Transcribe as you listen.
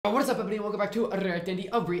What is up, everybody? Welcome back to Reacting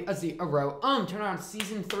a Zero. Turn on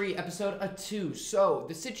season 3, episode 2. So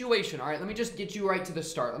the situation, all right. Let me just get you right to the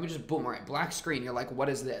start. Let me just boom. All right, black screen. You're like, what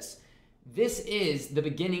is this? This is the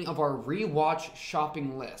beginning of our rewatch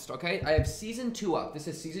shopping list. Okay, I have season 2 up. This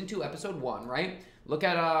is season 2, episode 1. Right. Look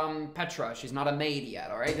at Petra. She's not a maid yet.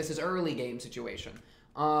 All right. This is early game situation.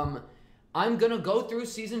 I'm gonna go through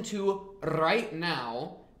season 2 right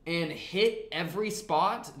now and hit every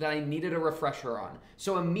spot that I needed a refresher on.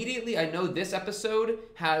 So immediately I know this episode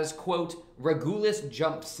has, quote, Regulus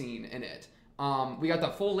jump scene in it. We got the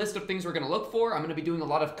full list of things we're gonna look for. I'm gonna be doing a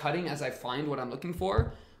lot of cutting as I find what I'm looking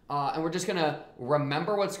for. And we're just gonna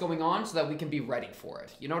remember what's going on so that we can be ready for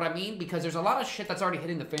it. You know what I mean? Because there's a lot of shit that's already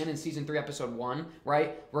hitting the fan in season 3, episode 1,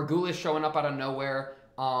 right? Regulus showing up out of nowhere.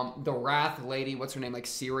 The Wrath lady, what's her name, like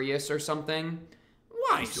Sirius or something?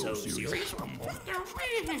 Why so serious?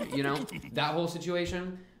 You know, that whole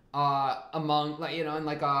situation. Among, like, you know, and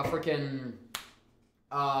like freaking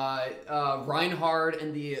Reinhard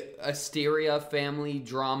and the Asteria family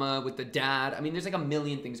drama with the dad. I mean, there's like a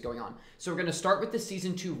million things going on. So we're gonna start with the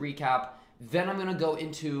season 2 recap. Then I'm gonna go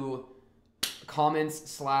into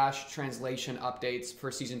comments / translation updates for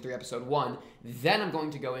season 3, episode 1. Then I'm going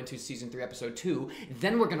to go into season 3, episode 2.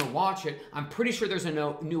 Then we're gonna watch it. I'm pretty sure there's a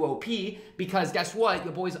new OP, because guess what?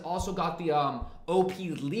 Your boys also got the OP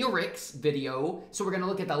lyrics video. So we're gonna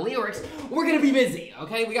look at the lyrics. We're gonna be busy,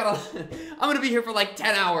 okay? I'm gonna be here for like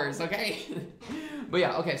 10 hours, okay? But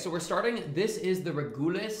yeah, okay, so we're starting. This is the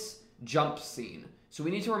Regulus jump scene. So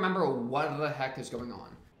we need to remember what the heck is going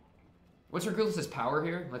on. What's Regulus's power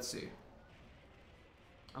here? Let's see.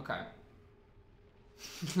 Okay.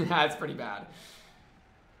 That's pretty bad.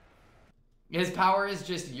 His power is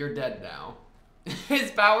just, you're dead now.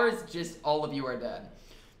 His power is just, all of you are dead.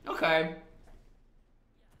 Okay.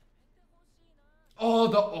 Oh,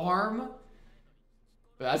 the arm?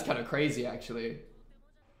 That's kind of crazy, actually.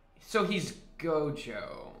 So he's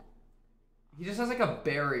Gojo. He just has like a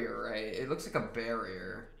barrier, right? It looks like a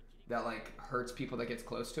barrier that like hurts people that gets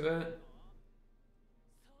close to it.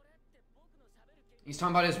 He's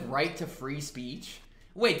talking about his right to free speech.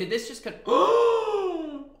 Wait, did this just cut?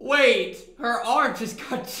 Wait, her arm just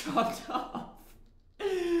got chopped off.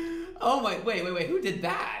 Oh my, wait, who did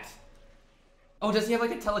that? Oh, does he have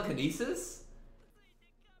like a telekinesis?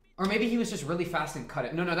 Or maybe he was just really fast and cut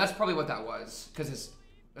it. No, that's probably what that was.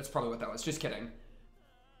 That's probably what that was. Just kidding.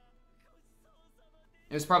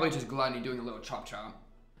 It was probably just Gluttony doing a little chop chop.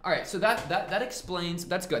 All right, so that explains,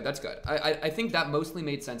 that's good. I think that mostly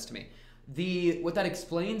made sense to me. What that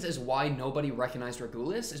explains is why nobody recognized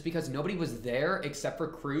Regulus, is because nobody was there except for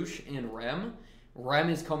Krush and Rem. Rem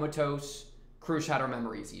is comatose, Krush had her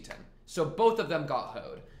memories eaten. So both of them got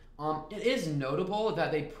hoed. It is notable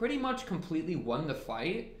that they pretty much completely won the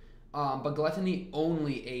fight, but Gluttony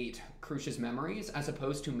only ate Krush's memories as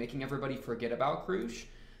opposed to making everybody forget about Krush.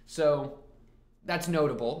 So that's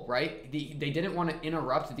notable, right? They didn't want to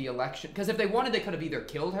interrupt the election, because if they wanted, they could have either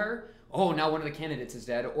killed her, oh, now one of the candidates is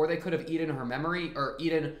dead, or they could have eaten her memory, or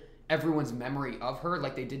eaten everyone's memory of her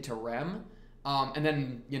like they did to Rem. And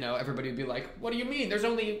then, you know, everybody would be like, what do you mean? There's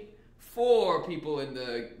only 4 people in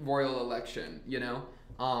the royal election, you know?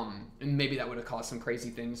 And maybe that would have caused some crazy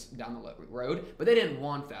things down the road, but they didn't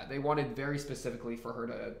want that. They wanted very specifically for her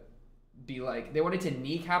to be like, they wanted to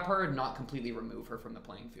kneecap her, not completely remove her from the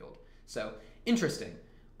playing field. So, interesting.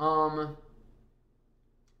 Then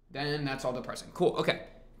that's all depressing. Cool, okay.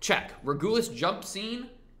 Check. Regulus jump scene,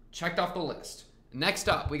 checked off the list. Next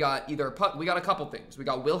up, we got a couple things. We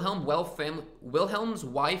got Wilhelm's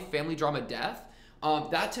wife, family drama, death.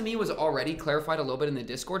 That to me was already clarified a little bit in the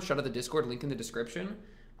Discord. Shout out the Discord, link in the description.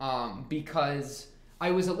 Because I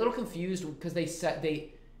was a little confused because they said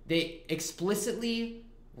they explicitly,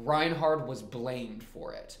 Reinhard was blamed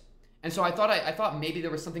for it. And so I thought maybe there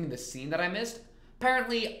was something in the scene that I missed.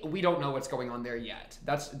 Apparently, we don't know what's going on there yet.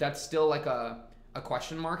 That's still like a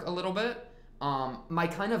question mark a little bit. My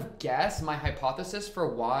kind of guess, my hypothesis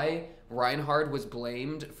for why Reinhard was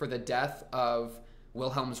blamed for the death of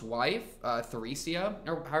Wilhelm's wife, Theresia,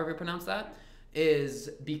 or however you pronounce that, is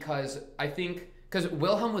because because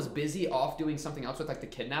Wilhelm was busy off doing something else with like the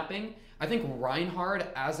kidnapping. I think Reinhard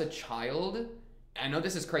as a child, I know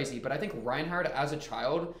this is crazy, but I think Reinhard as a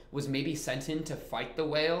child was maybe sent in to fight the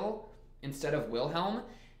whale instead of Wilhelm,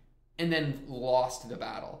 and then lost the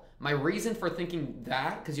battle. My reason for thinking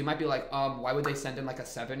that, because you might be like, why would they send in like a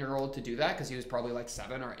 7-year-old to do that? Because he was probably like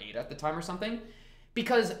 7 or 8 at the time or something.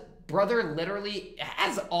 Because brother literally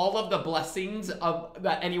has all of the blessings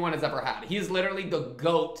that anyone has ever had. He's literally the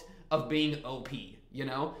GOAT of being OP, you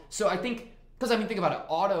know? So I think, because I mean, think about it.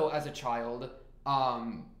 Otto as a child,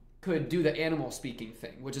 could do the animal speaking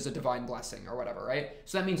thing, which is a divine blessing or whatever, right?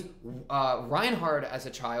 So that means Reinhard as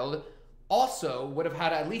a child also would have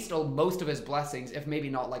had at least most of his blessings, if maybe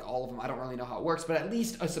not like all of them. I don't really know how it works, but at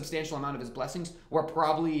least a substantial amount of his blessings were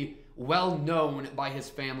probably well known by his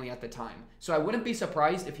family at the time. So I wouldn't be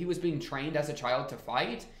surprised if he was being trained as a child to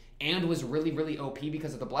fight and was really, really OP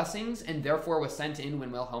because of the blessings, and therefore was sent in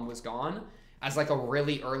when Wilhelm was gone as like a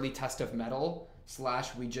really early test of metal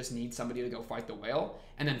 / we just need somebody to go fight the whale,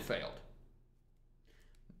 and then failed.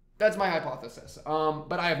 That's my hypothesis,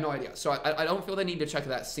 but I have no idea. So I don't feel the need to check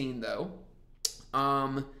that scene, though.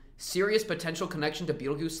 Serious potential connection to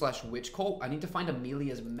Beetlejuice / witch cult. I need to find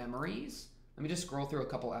Amelia's memories. Let me just scroll through a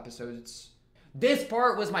couple episodes. This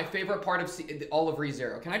part was my favorite part of all of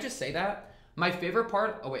ReZero. Can I just say that? My favorite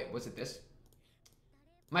part... Oh, wait. Was it this?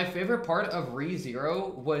 My favorite part of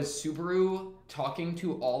ReZero was Subaru talking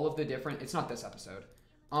to all of the different... It's not this episode.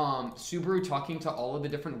 Subaru talking to all of the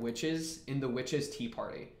different witches in the witches' tea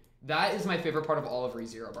party. That is my favorite part of all of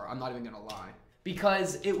ReZero, bro. I'm not even gonna lie.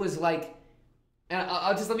 Because it was like... And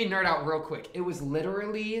I'll just let me nerd out real quick. It was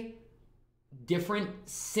literally different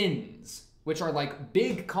sins, which are like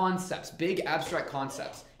big concepts, big abstract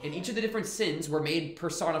concepts. And each of the different sins were made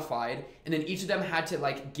personified, and then each of them had to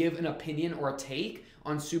like give an opinion or a take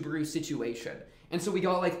on Subaru's situation. And so we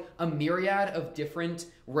got like a myriad of different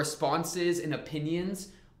responses and opinions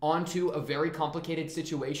onto a very complicated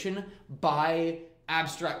situation by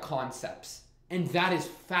abstract concepts. And that is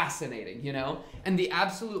fascinating, you know? And the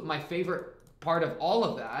absolute, my favorite part of all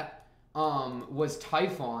of that was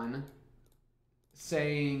Typhon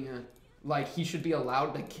saying like he should be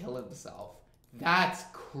allowed to kill himself. That's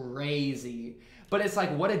crazy. But it's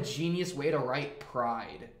like, what a genius way to write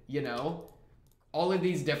pride, you know? All of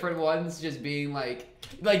these different ones just being like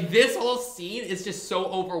this whole scene is just so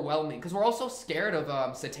overwhelming because we're all so scared of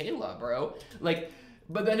Satela, bro. Like,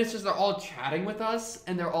 but then it's just they're all chatting with us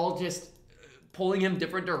and they're all just pulling him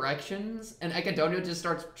different directions, and Ekadonia just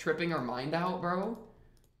starts tripping her mind out, bro.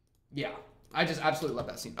 Yeah, I just absolutely love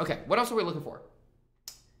that scene. Okay, what else are we looking for?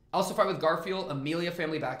 Also fight with Garfield, Amelia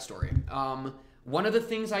family backstory. One of the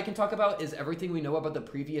things I can talk about is everything we know about the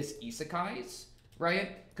previous isekais,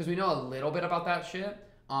 right? Because we know a little bit about that shit.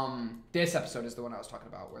 This episode is the one I was talking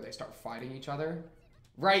about where they start fighting each other.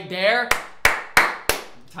 Right there.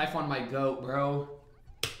 Typhon, my goat, bro.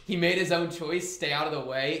 He made his own choice, stay out of the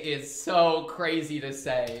way, is so crazy to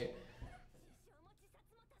say.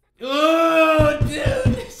 Oh,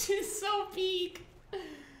 dude, this is so peak.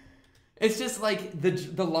 It's just like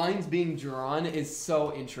the lines being drawn is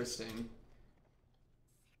so interesting.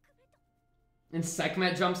 And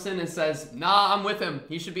Sekhmet jumps in and says, "Nah, I'm with him.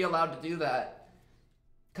 He should be allowed to do that."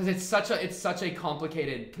 Because it's such a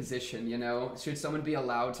complicated position, you know? Should someone be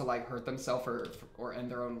allowed to like hurt themselves or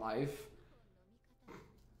end their own life?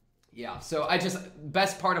 Yeah, so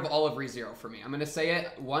best part of all of ReZero for me. I'm going to say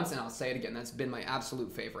it once and I'll say it again. That's been my absolute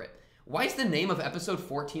favorite. Why is the name of episode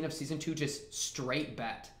 14 of season 2 just straight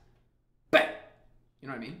bet? Bet! You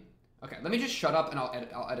know what I mean? Okay, let me just shut up and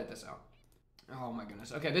I'll edit this out. Oh my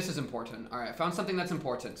goodness. Okay, this is important. All right, I found something that's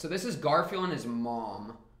important. So this is Garfield and his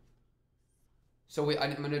mom. So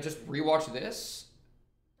I'm going to just rewatch this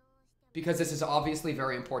because this is obviously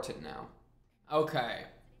very important now. Okay,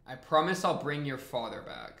 I promise I'll bring your father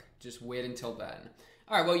back. Just wait until then.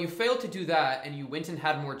 All right, well, you failed to do that, and you went and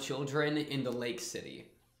had more children in the Lake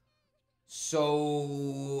City.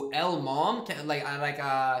 So, Mom,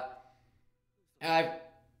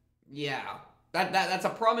 yeah, that's a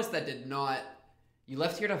promise that did not. You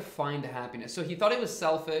left here to find happiness. So he thought it was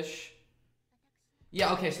selfish.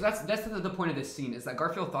 Yeah, okay, so that's the point of this scene is that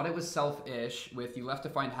Garfield thought it was selfish with you left to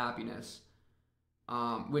find happiness.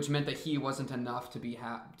 Which meant that he wasn't enough to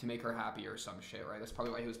make her happy or some shit, right? That's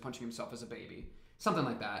probably why he was punching himself as a baby. Something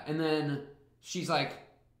like that. And then she's like,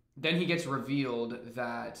 then he gets revealed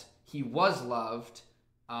that he was loved,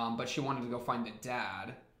 but she wanted to go find the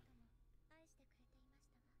dad.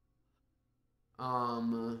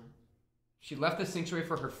 She left the sanctuary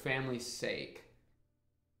for her family's sake.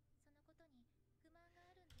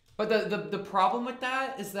 But the problem with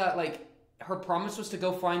that is that, like, her promise was to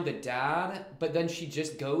go find the dad, but then she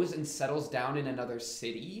just goes and settles down in another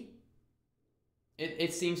city.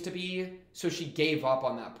 It seems to be, so she gave up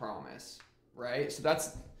on that promise, right? So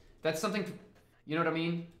that's something, you know what I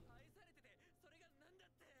mean?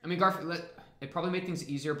 I mean, Garfield, it probably made things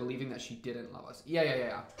easier believing that she didn't love us.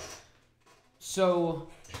 Yeah. So,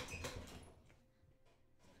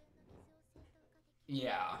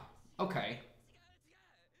 yeah, okay.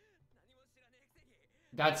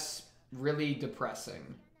 That's really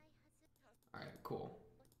depressing. Alright, cool.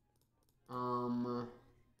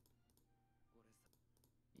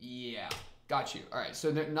 Yeah, got you. All right,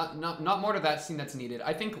 so not more to that scene that's needed.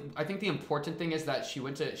 I think the important thing is that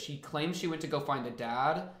she claims she went to go find a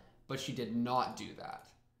dad, but she did not do that.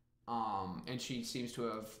 And she seems to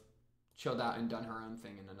have chilled out and done her own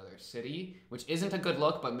thing in another city, which isn't a good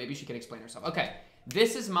look, but maybe she can explain herself. Okay,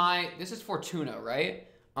 this is Fortuna, right?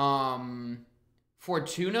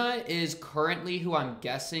 Fortuna is currently who I'm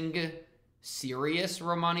guessing Sirius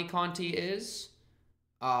Romani Conti is.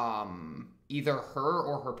 Either her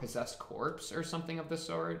or her possessed corpse or something of the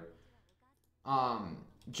sort.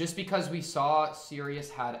 Just because we saw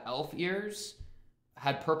Sirius had elf ears,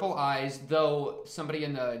 had purple eyes, though somebody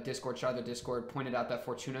in the Discord, shout out the Discord, pointed out that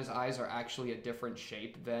Fortuna's eyes are actually a different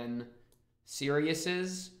shape than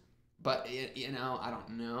Sirius's. But, you know, I don't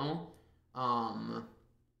know.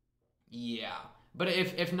 Yeah. But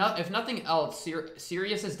if nothing else,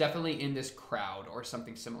 Sirius is definitely in this crowd or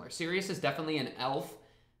something similar. Sirius is definitely an elf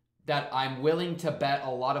that I'm willing to bet a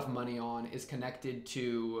lot of money on is connected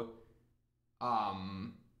to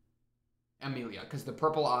Amelia, because the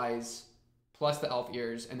purple eyes plus the elf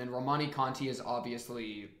ears, and then Romani Conti is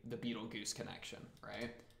obviously the Beetlejuice connection,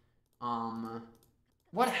 right?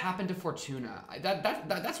 What happened to Fortuna?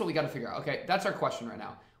 That's what we got to figure out. Okay, that's our question right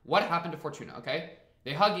now. What happened to Fortuna? Okay,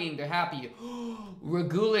 they're hugging, they're happy.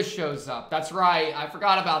 Regulus shows up. That's right. I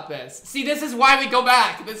forgot about this. See, this is why we go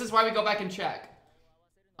back. This is why we go back and check.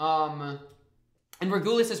 And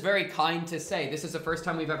Regulus is very kind to say, this is the first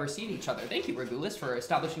time we've ever seen each other. Thank you, Regulus, for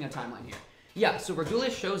establishing a timeline here. Yeah, so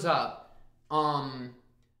Regulus shows up.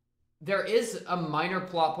 There is a minor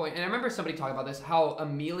plot point, and I remember somebody talking about this, how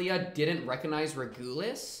Amelia didn't recognize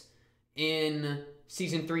Regulus in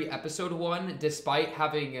Season 3, Episode 1, despite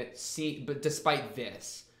despite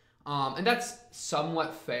this. And that's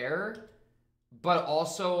somewhat fair, but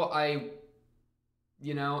also I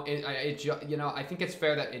think it's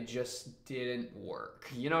fair that it just didn't work.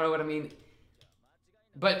 You know what I mean?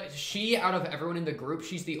 But she, out of everyone in the group,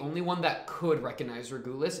 she's the only one that could recognize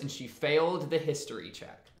Regulus, and she failed the history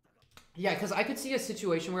check. Yeah, because I could see a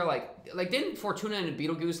situation where, like didn't Fortuna and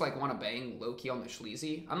Beetlejuice, like, want to bang Loki on the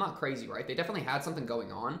Schleezy? I'm not crazy, right? They definitely had something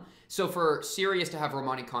going on. So for Sirius to have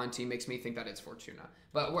Romani Conti makes me think that it's Fortuna.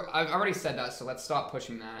 But I've already said that, so let's stop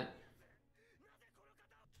pushing that.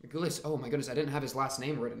 Regulus, oh my goodness, I didn't have his last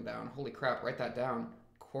name written down. Holy crap, write that down.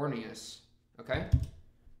 Corneus. Okay.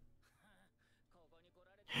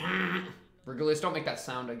 Regulus, don't make that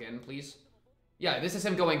sound again, please. Yeah, this is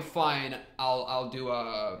him going, fine, I'll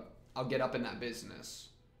get up in that business.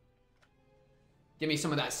 Give me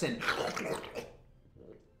some of that sin.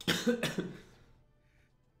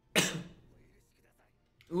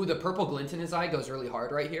 Ooh, the purple glint in his eye goes really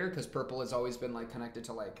hard right here, because purple has always been, like, connected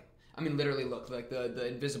to, like, I mean, literally, look, like, the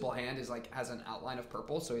invisible hand is, like, has an outline of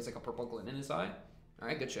purple, so he's, like, a purple glint in his eye.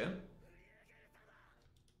 Alright, good shit.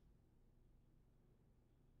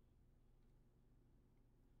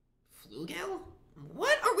 Flugel?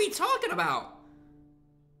 What are we talking about?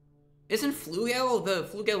 Isn't Flugel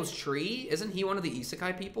Flugel's tree? Isn't he one of the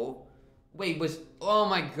isekai people? Wait, oh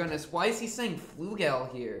my goodness, why is he saying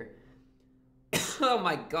Flugel here? Oh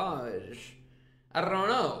my gosh. I don't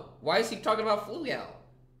know. Why is he talking about Flugel?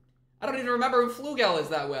 I don't even remember who Flugel is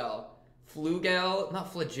that well. Flugel,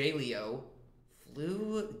 not Flagellio.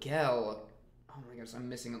 Flugel. Oh my gosh, I'm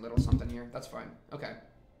missing a little something here. That's fine. Okay.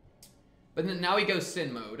 But then now he goes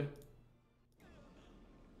sin mode.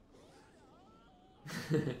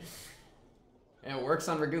 And it works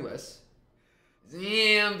on Regulus.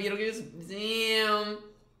 Damn, Beetlejuice. Damn.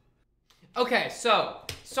 Okay, so,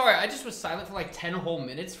 sorry, I just was silent for like 10 whole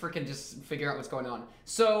minutes, freaking just figure out what's going on.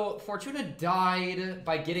 So, Fortuna died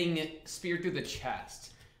by getting speared through the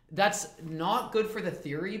chest. That's not good for the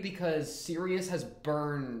theory because Sirius has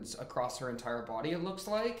burns across her entire body, it looks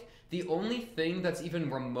like. The only thing that's even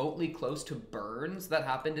remotely close to burns that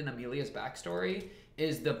happened in Amelia's backstory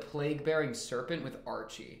is the plague-bearing serpent with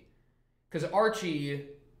Archie. Because Archie,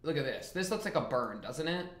 look at this. This looks like a burn, doesn't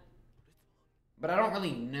it? But I don't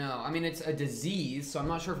really know. I mean, it's a disease, so I'm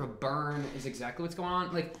not sure if a burn is exactly what's going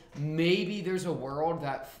on. Like, maybe there's a world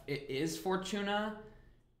that it is Fortuna,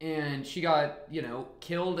 and she got, you know,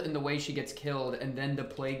 killed in the way she gets killed, and then the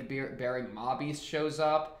plague-bearing mob beast shows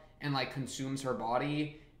up and, like, consumes her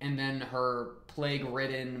body, and then her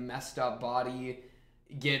plague-ridden, messed-up body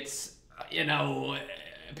gets, you know,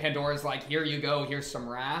 Pandora's like, here you go, here's some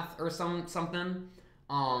wrath, or something.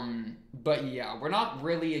 But yeah, we're not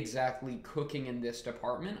really exactly cooking in this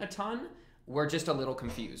department a ton. We're just a little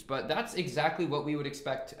confused, but that's exactly what we would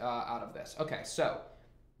expect out of this. Okay, so,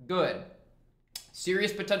 good.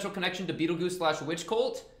 Serious potential connection to Beetlejuice / Witch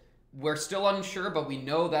Cult. We're still unsure, but we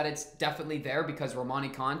know that it's definitely there because Romani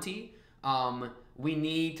Conti. We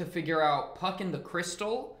need to figure out Puck and the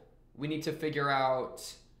Crystal. We need to figure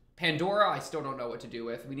out Pandora. I still don't know what to do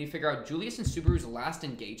with. We need to figure out Julius and Subaru's last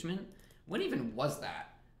engagement. When even was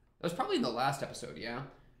that? That was probably in the last episode, yeah?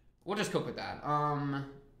 We'll just cook with that.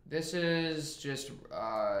 This is just,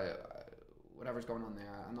 whatever's going on there.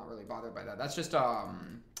 I'm not really bothered by that. That's just,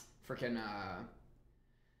 freaking,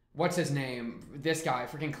 what's his name? This guy,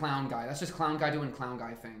 freaking clown guy. That's just clown guy doing clown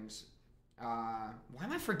guy things. Why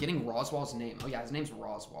am I forgetting Roswell's name? Oh yeah, his name's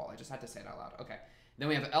Roswell. I just had to say it out loud. Okay. Then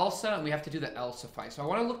we have Elsa, and we have to do the Elsa fight. So I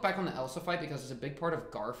want to look back on the Elsa fight because it's a big part of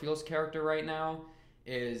Garfield's character right now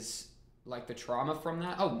is, like, the trauma from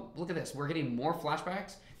that. Oh, look at this. We're getting more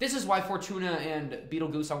flashbacks. This is why Fortuna and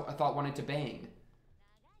Beetlejuice, I thought, wanted to bang.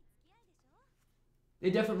 They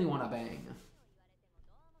definitely want to bang.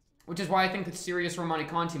 Which is why I think that Sirius Romani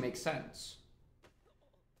Conti makes sense.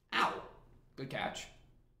 Ow! Good catch.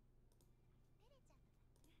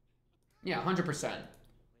 Yeah, 100%.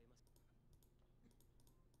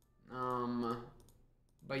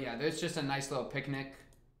 But yeah, there's just a nice little picnic.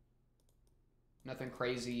 Nothing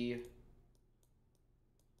crazy.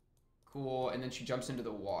 Cool, and then she jumps into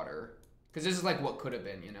the water. Because this is like what could have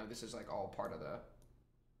been, you know? This is like all part of the...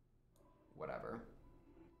 whatever.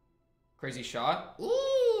 Crazy shot.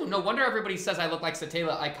 Ooh, no wonder everybody says I look like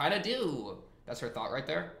Satela. I kind of do. That's her thought right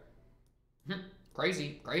there.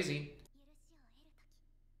 Crazy, crazy.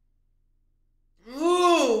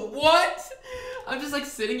 Ooh, what? I'm just like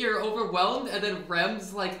sitting here overwhelmed, and then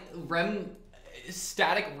Rem's like,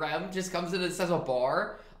 static Rem just comes in and says a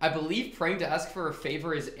bar. I believe praying to ask for a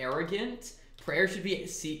favor is arrogant. Prayer should be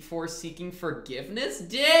seeking forgiveness.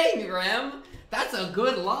 Dang, Rem, that's a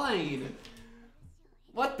good line.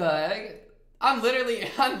 What the heck? I'm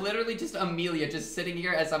literally just Amelia, just sitting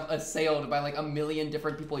here as I'm assailed by like a million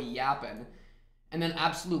different people yapping, and then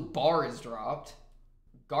absolute bar is dropped.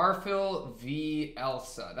 Garfield v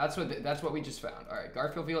Elsa. That's what we just found. All right,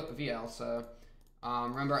 Garfield v Elsa.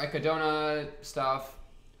 Remember Echidna stuff.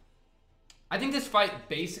 I think this fight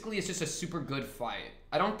basically is just a super good fight.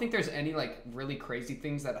 I don't think there's any like really crazy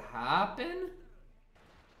things that happen.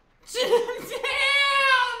 Damn!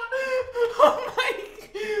 Oh my!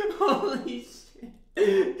 Holy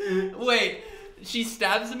shit! Wait, she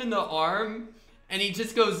stabs him in the arm, and he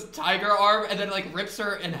just goes tiger arm, and then like rips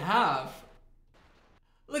her in half.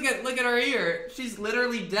 Look at her ear. She's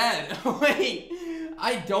literally dead. Wait,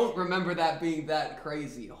 I don't remember that being that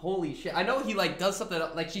crazy. Holy shit. I know he like does something,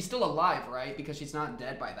 like she's still alive, right? Because she's not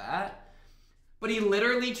dead by that. But he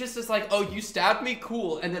literally just is like, oh, you stabbed me?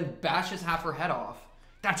 Cool. And then bashes half her head off.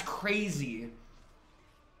 That's crazy.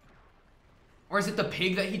 Or is it the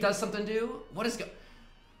pig that he does something to? What is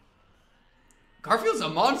Garfield's a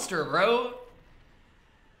monster, bro.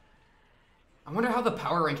 I wonder how the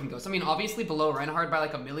power ranking goes. I mean, obviously below Reinhardt by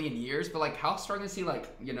like a million years, but like how strong is he, like,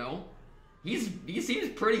 you know? He seems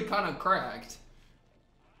pretty kind of cracked.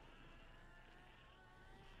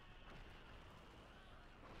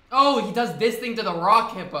 Oh, he does this thing to the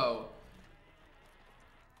rock hippo.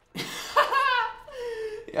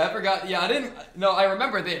 Yeah, I forgot. Yeah, I didn't. No, I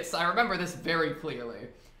remember this. I remember this very clearly.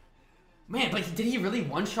 Man, but did he really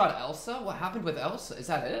one-shot Elsa? What happened with Elsa? Is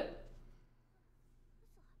that it?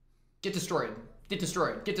 Get destroyed. Get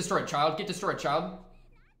destroyed. Get destroyed, child. Get destroyed, child.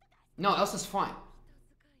 No, Elsa's fine.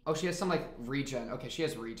 Oh, she has some, like, regen. Okay, she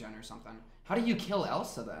has regen or something. How do you kill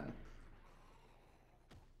Elsa, then?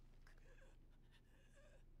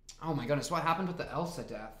 Oh my goodness, what happened with the Elsa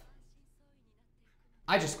death?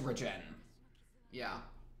 I just regen. Yeah.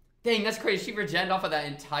 Dang, that's crazy. She regened off of that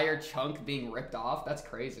entire chunk being ripped off. That's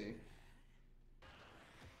crazy.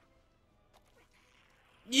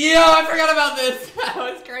 Yeah, I forgot about this. That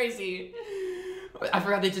was crazy. I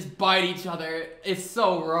forgot they just bite each other. It's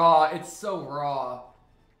so raw. It's so raw.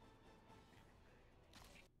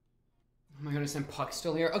 Oh my goodness, and Puck's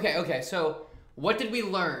still here. Okay, so what did we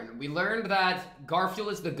learn? We learned that Garfield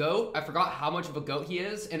is the goat. I forgot how much of a goat he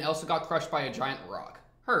is, and Elsa got crushed by a giant rock.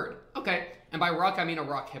 Heard. Okay, and by rock, I mean a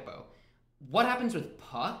rock hippo. What happens with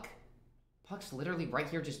Puck? Puck's literally right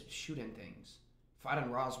here just shooting things.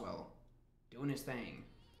 Fighting Roswell. Doing his thing.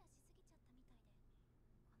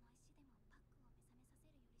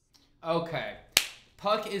 Okay.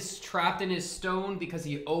 Puck is trapped in his stone because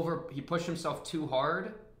he pushed himself too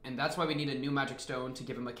hard, and that's why we need a new magic stone to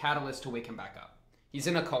give him a catalyst to wake him back up. He's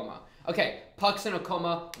in a coma. Okay, Puck's in a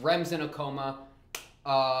coma, Rem's in a coma,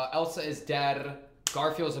 Elsa is dead,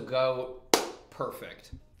 Garfield's a goat.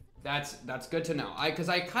 Perfect. That's good to know. Because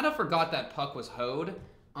I kind of forgot that Puck was hoed.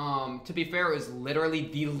 To be fair, it was literally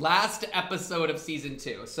the last episode of season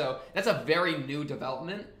 2. So that's a very new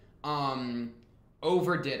development.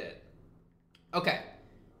 Overdid it. Okay.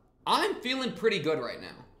 I'm feeling pretty good right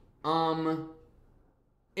now.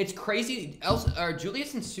 It's crazy.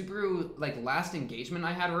 Julius and Subaru, like, last engagement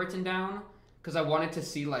I had written down, because I wanted to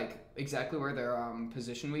see, like, exactly where their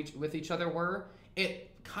position with each other were.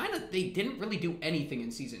 It kind of, they didn't really do anything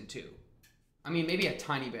in season 2. I mean, maybe a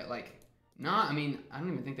tiny bit. Like, I mean, I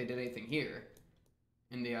don't even think they did anything here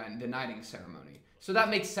in the knighting ceremony. So that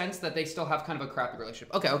makes sense that they still have kind of a crappy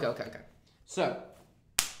relationship. Okay. So,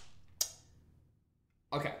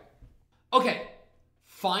 okay.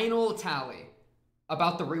 Final tally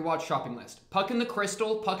about the rewatch shopping list. Puck's in the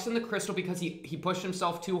crystal because he pushed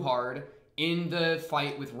himself too hard in the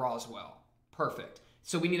fight with Roswell. Perfect.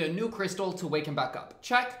 So we need a new crystal to wake him back up.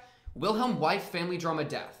 Check. Wilhelm wife family drama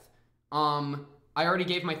death. I already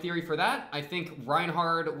gave my theory for that. I think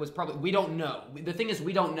Reinhard was probably... We don't know. The thing is,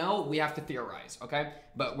 we don't know. We have to theorize, okay?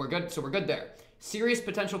 But we're good. So we're good there. Serious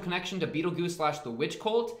potential connection to Beetlejuice / the witch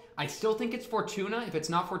cult. I still think it's Fortuna. If it's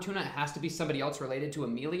not Fortuna, it has to be somebody else related to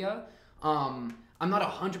Amelia. I'm not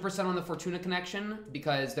 100% on the Fortuna connection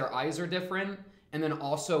because their eyes are different. And then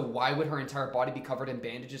also, why would her entire body be covered in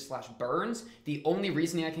bandages / burns? The only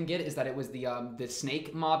reasoning I can get is that it was the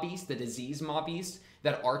snake mob beast, the disease mob beast,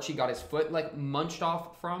 that Archie got his foot, like, munched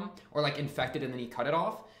off from, or, like, infected and then he cut it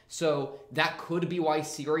off. So that could be why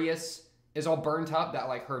Sirius is all burnt up, that,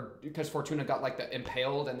 like, because Fortuna got, like, the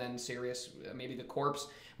impaled and then Sirius, maybe the corpse.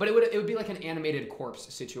 But it would be like an animated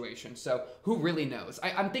corpse situation. So who really knows?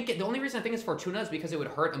 I'm thinking, the only reason I think it's Fortuna is because it would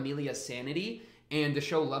hurt Amelia's sanity, and the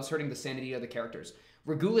show loves hurting the sanity of the characters.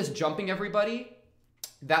 Regulus jumping everybody,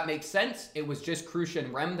 that makes sense. It was just Crush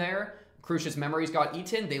and Rem there. Crush's memories got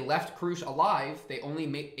eaten. They left Crush alive. They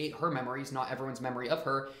only ate her memories, not everyone's memory of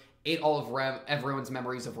her. Ate all of Rem, everyone's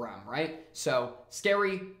memories of Rem, right? So,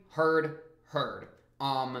 scary, heard.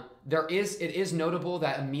 It is notable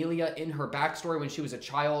that Amelia, in her backstory when she was a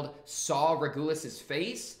child, saw Regulus's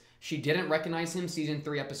face. She didn't recognize him season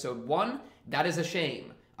 3, episode 1. That is a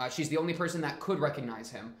shame. She's the only person that could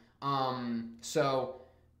recognize him. So...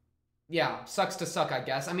 yeah, sucks to suck, I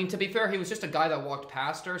guess. I mean, to be fair, he was just a guy that walked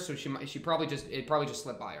past her, so it probably just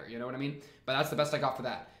slipped by her, you know what I mean? But that's the best I got for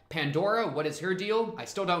that. Pandora, what is her deal? I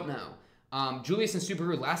still don't know. Julius and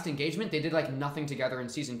Subaru last engagement, they did, like, nothing together in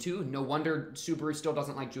season 2. No wonder Subaru still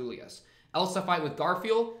doesn't like Julius. Elsa fight with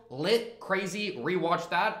Garfield, lit, crazy, rewatched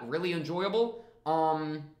that, really enjoyable.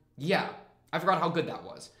 Yeah, I forgot how good that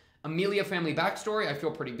was. Amelia family backstory, I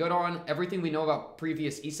feel pretty good on. Everything we know about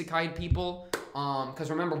previous isekai people.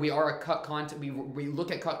 Because remember, we are a cut content. We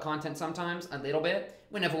look at cut content sometimes a little bit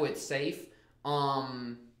whenever it's safe.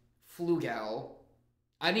 Flugel.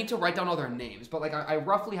 I need to write down all their names, but like I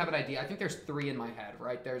roughly have an idea. I think there's 3 in my head,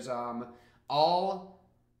 right? There's all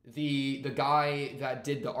the guy that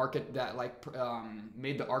did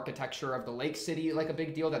made the architecture of the Lake City like a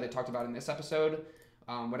big deal that they talked about in this episode.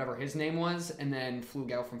 Whatever his name was, and then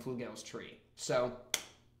Flugel from Flugel's Tree. So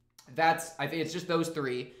I think it's just those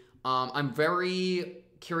 3. I'm very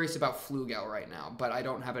curious about Flugel right now, but I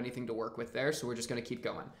don't have anything to work with there, so we're just going to keep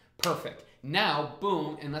going. Perfect. Now,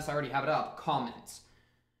 boom, unless I already have it up, comments.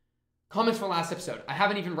 Comments for last episode. I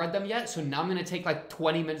haven't even read them yet, so now I'm going to take like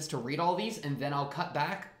 20 minutes to read all these, and then I'll cut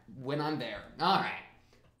back when I'm there. All right.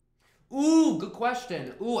 Ooh, good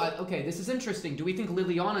question. Ooh, okay, this is interesting. Do we think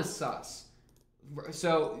Liliana's sus?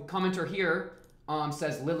 So, commenter here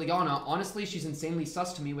says, Liliana, honestly, she's insanely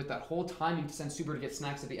sus to me with that whole timing to send Subaru to get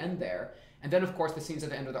snacks at the end there. And then, of course, the scenes at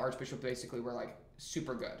the end of the Archbishop basically were, like,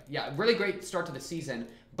 super good. Yeah, really great start to the season.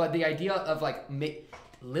 But the idea of, like,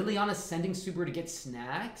 Liliana sending Subaru to get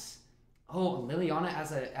snacks? Oh, Liliana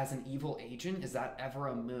as an evil agent? Is that ever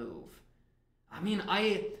a move? I mean,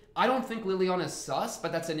 I don't think Liliana's sus,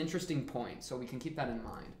 but that's an interesting point, so we can keep that in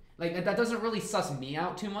mind. Like, that doesn't really sus me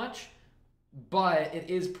out too much. But it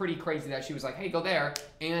is pretty crazy that she was like, hey, go there.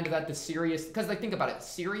 And that the Sirius... because, like, think about it.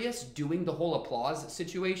 Sirius doing the whole applause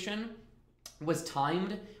situation was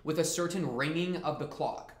timed with a certain ringing of the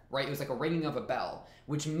clock, right? It was like a ringing of a bell,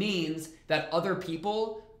 which means that other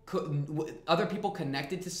people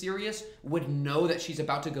connected to Sirius would know that she's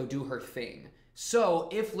about to go do her thing. So,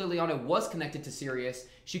 if Liliana was connected to Sirius,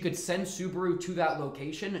 she could send Subaru to that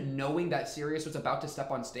location knowing that Sirius was about to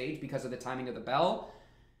step on stage because of the timing of the bell,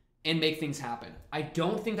 and make things happen. I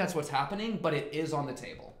don't think that's what's happening, but it is on the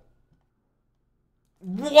table.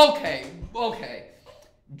 Okay.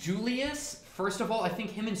 Julius, first of all, I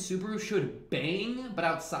think him and Subaru should bang,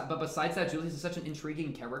 but besides that, Julius is such an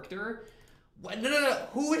intriguing character. What? No.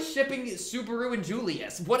 Who is shipping Subaru and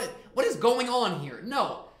Julius? What is going on here?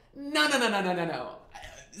 No.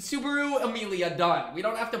 Subaru, Amelia, done. We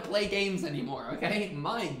don't have to play games anymore, okay?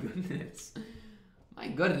 My goodness.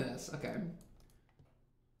 Okay.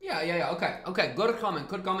 Yeah. Okay. Good comment.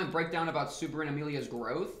 Good comment. Breakdown about Subaru and Amelia's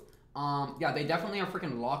growth. Yeah, they definitely are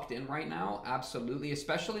freaking locked in right now. Absolutely,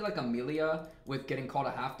 especially like Amelia with getting called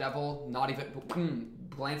a half devil. Not even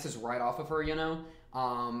glances right off of her. You know.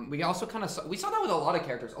 We also kind of we saw that with a lot of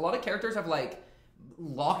characters. A lot of characters have like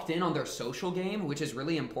locked in on their social game, which is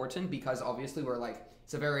really important because obviously we're like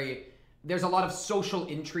there's a lot of social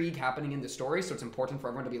intrigue happening in the story, so it's important for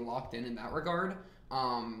everyone to be locked in that regard.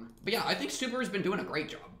 But yeah, I think Subaru's been doing a great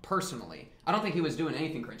job, personally. I don't think he was doing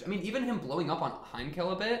anything cringe. I mean, even him blowing up on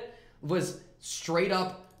Heinkel a bit was straight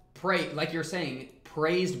up, like you're saying,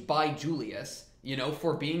 praised by Julius, you know,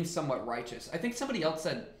 for being somewhat righteous. I think somebody else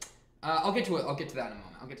said, I'll get to it. I'll get to that in a moment.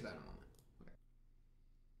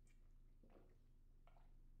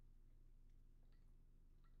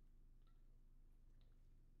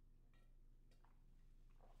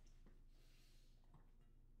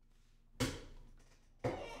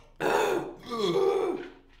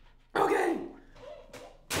 Okay.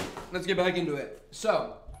 Let's get back into it.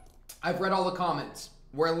 So, I've read all the comments.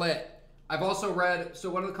 We're lit. I've also read, so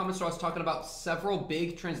one of the comments I was talking about several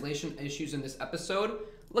big translation issues in this episode.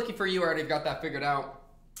 Lucky for you, I already got that figured out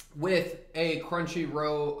with a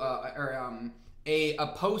Crunchyroll, a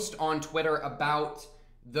post on Twitter about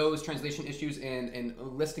those translation issues and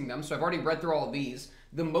listing them. So I've already read through all of these.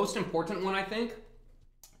 The most important one, I think,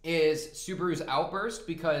 is Subaru's outburst,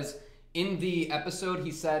 because in the episode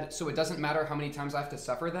he said, so it doesn't matter how many times I have to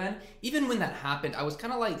suffer then. Even when that happened, I was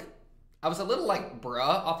kind of like, I was a little like bruh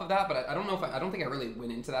off of that, but I don't know if I don't think I really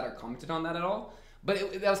went into that or commented on that at all.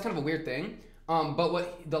 But that was kind of a weird thing. But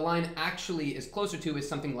what the line actually is closer to is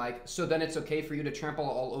something like, so then it's okay for you to trample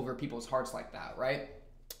all over people's hearts like that, right?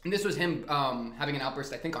 And this was him having an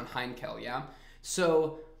outburst, I think, on Heinkel, yeah?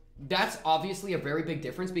 So that's obviously a very big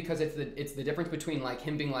difference, because it's the difference between like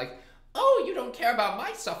him being like, oh, you don't care about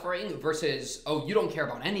my suffering, versus, oh, you don't care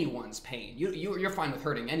about anyone's pain. You're fine with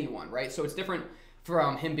hurting anyone, right? So it's different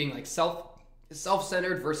from him being like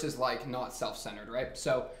self-centered versus like not self-centered, right?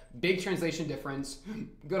 So big translation difference.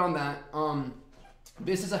 Good on that.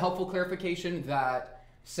 This is a helpful clarification that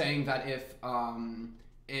saying that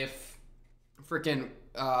if freaking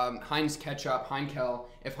Heinkel,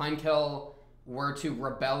 if Heinkel were to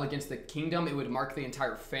rebel against the kingdom, it would mark the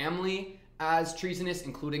entire family as treasonous,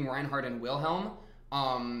 including Reinhard and Wilhelm.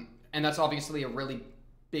 And that's obviously a really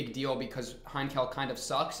big deal because Heinkel kind of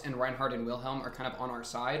sucks and Reinhard and Wilhelm are kind of on our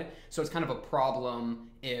side. So it's kind of a problem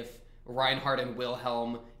if Reinhard and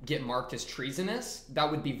Wilhelm get marked as treasonous. That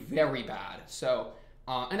would be very bad. So,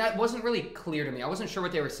 and that wasn't really clear to me. I wasn't sure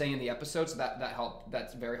what they were saying in the episode, so that helped.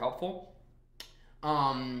 That's very helpful.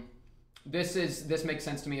 This makes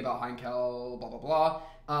sense to me about Heinkel, blah, blah, blah.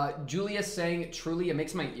 Julius saying, truly, it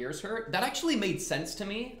makes my ears hurt. That actually made sense to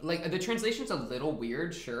me. Like, the translation's a little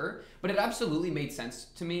weird, sure, but it absolutely made sense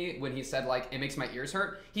to me when he said, like, it makes my ears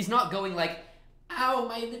hurt. He's not going, like, ow,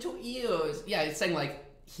 my little ears. Yeah, it's saying, like,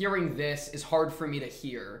 hearing this is hard for me to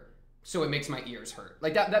hear, so it makes my ears hurt.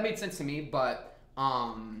 Like, that made sense to me, but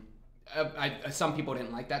some people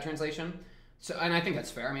didn't like that translation. So, and I think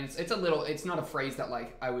that's fair. I mean, it's not a phrase that,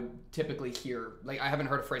 like, I would typically hear. Like, I haven't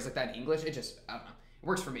heard a phrase like that in English. It just, I don't know. It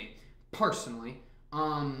works for me, personally.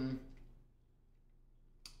 Oh,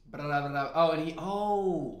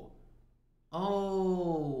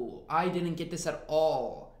 I didn't get this at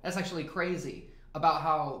all. That's actually crazy. About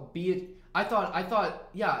how, I thought,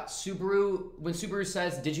 yeah, Subaru, when Subaru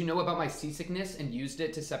says, did you know about my seasickness and used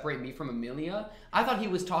it to separate me from Amelia? I thought he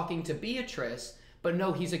was talking to Beatrice, but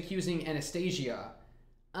no, he's accusing Anastasia.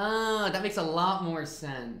 That makes a lot more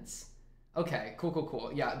sense. Okay, cool.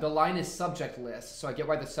 Yeah, the line is subjectless, so I get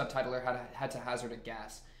why the subtitler had to hazard a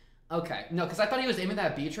guess. Okay, no, because I thought he was aiming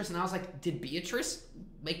that at Beatrice, and I was like, did Beatrice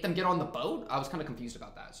make them get on the boat? I was kind of confused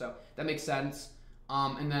about that, so that makes sense.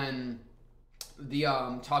 And then the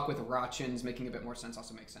talk with Rachins making a bit more sense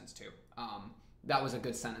also makes sense too. That was a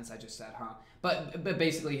good sentence I just said, huh? But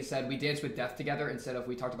basically he said, we danced with death together instead of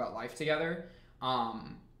we talked about life together.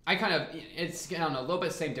 I kind of, it's, I don't know, a little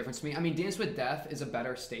bit same difference to me. I mean, Dance with Death is a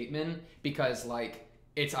better statement because, like,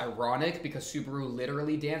 it's ironic because Subaru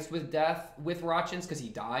literally danced with death with Rachins because he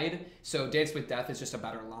died. So Dance with Death is just a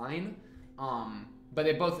better line. But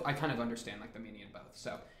they both, I kind of understand, like, the meaning of both.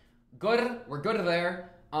 So, good. We're good there.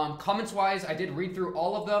 Comments-wise, I did read through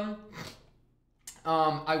all of them.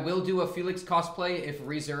 I will do a Felix cosplay if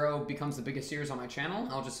ReZero becomes the biggest series on my channel.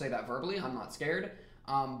 I'll just say that verbally. I'm not scared.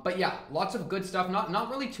 But yeah, lots of good stuff. Not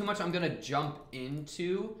really too much I'm gonna jump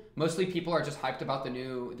into. Mostly people are just hyped about the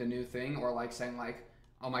new thing, or like saying like,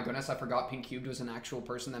 oh my goodness, I forgot Pink Cubed was an actual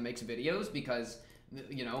person that makes videos, because,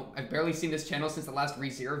 you know, I've barely seen this channel since the last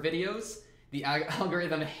ReZero videos, The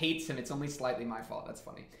algorithm hates him. It's only slightly my fault. That's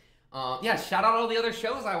funny. Yeah, shout out all the other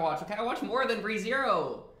shows I watch. Okay, I watch more than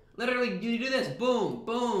ReZero. Literally, you do this. Boom,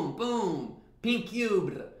 boom, boom. Pink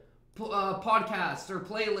Cubed. Podcasts or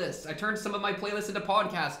playlists. I turned some of my playlists into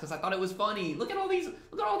podcasts because I thought it was funny. Look at all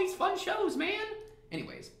these fun shows, man.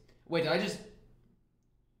 Anyways, wait, did I just...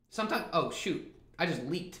 Sometimes... Oh, shoot. I just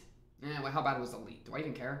leaked. Well, how bad was the leak? Do I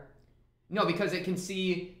even care? No, because you can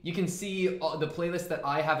see the playlist that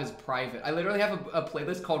I have is private. I literally have a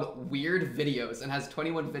playlist called Weird Videos and has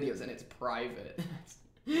 21 videos and it's private.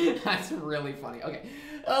 That's really funny. Okay,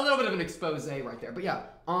 a little bit of an expose right there. But yeah,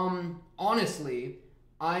 honestly,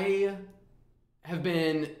 I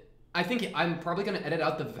think I'm probably going to edit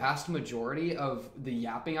out the vast majority of the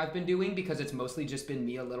yapping I've been doing because it's mostly just been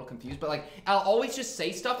me a little confused. But like, I'll always just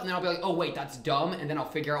say stuff and then I'll be like, oh wait, that's dumb. And then I'll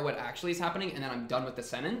figure out what actually is happening and then I'm done with the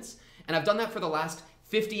sentence. And I've done that for the last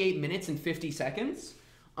 58 minutes and 50 seconds.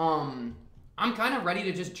 I'm kind of ready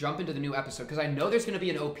to just jump into the new episode because I know there's going to be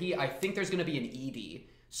an OP. I think there's going to be an ED.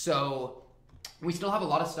 So we still have a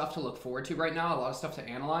lot of stuff to look forward to right now, a lot of stuff to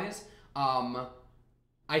analyze.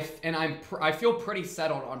 I feel pretty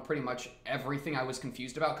settled on pretty much everything I was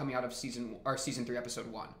confused about coming out of season 3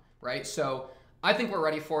 episode 1, right? So I think we're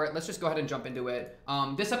ready for it. Let's just go ahead and jump into it.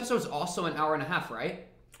 This episode is also an hour and a half, right?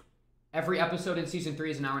 Every episode in season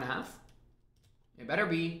 3 is an hour and a half. It better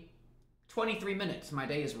be 23 minutes. My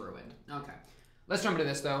day is ruined. Okay. Let's jump into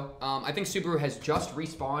this, though. I think Subaru has just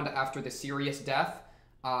respawned after the serious death.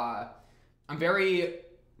 I'm very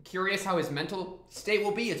curious how his mental state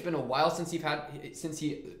will be. It's been a while since he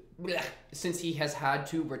has had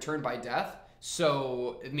to return by death.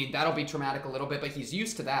 So, I mean, that'll be traumatic a little bit, but he's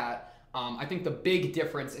used to that. I think the big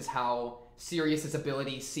difference is how Sirius's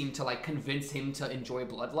abilities seem to, like, convince him to enjoy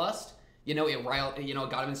bloodlust. You know, it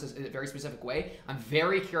got him in a very specific way. I'm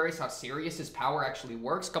very curious how Sirius's power actually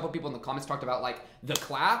works. A couple people in the comments talked about, like, the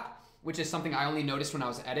clap, which is something I only noticed when I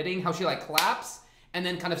was editing. How she, like, claps and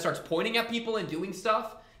then kind of starts pointing at people and doing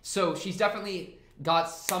stuff. So she's definitely got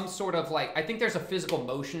some sort of, like, I think there's a physical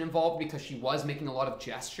motion involved because she was making a lot of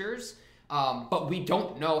gestures. But we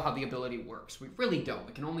don't know how the ability works. We really don't.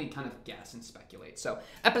 We can only kind of guess and speculate. So,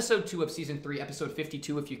 episode 2 of season 3, episode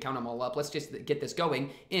 52, if you count them all up. Let's just get this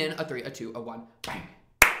going in a 3, a 2, a 1. Bang!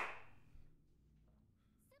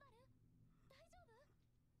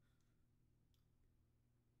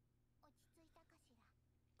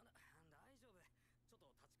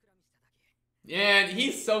 And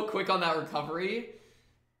he's so quick on that recovery.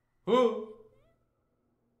 Ooh.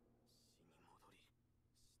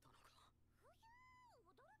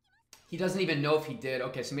 He doesn't even know if he did.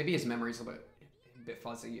 Okay, so maybe his memory's a bit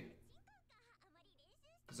fuzzy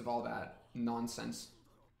because of all that nonsense.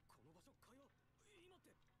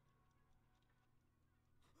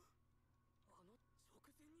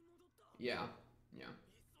 Yeah, yeah.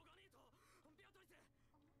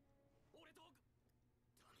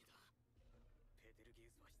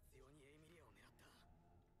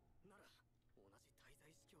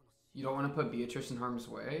 You don't want to put Beatrice in harm's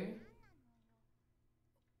way?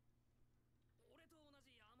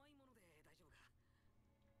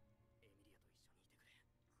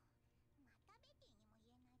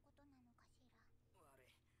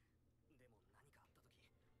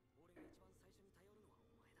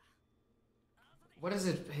 What is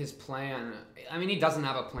his plan? I mean, he doesn't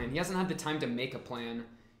have a plan. He hasn't had the time to make a plan.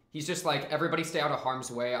 He's just like, everybody stay out of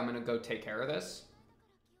harm's way. I'm going to go take care of this.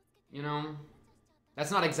 You know?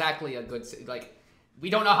 That's not exactly a good... Like,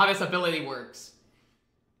 we don't know how this ability works.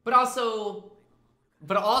 But also,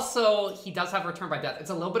 he does have return by death.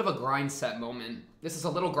 It's a little bit of a grind set moment. This is a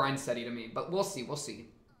little grind setty to me. But we'll see. We'll see.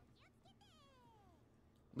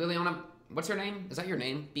 Liliana, what's her name? Is that your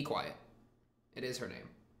name? Be quiet. It is her name.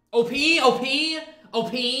 OP, OP,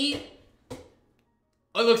 OP. It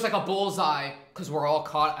looks like a bullseye because we're all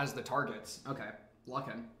caught as the targets. Okay,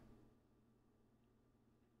 luckin'.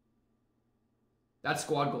 That's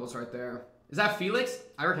squad goals right there. Is that Felix?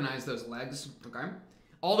 I recognize those legs. Okay.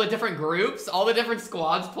 All the different groups, all the different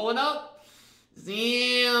squads pulling up.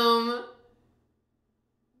 Damn.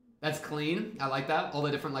 That's clean. I like that. All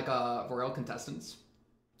the different, like, royal contestants.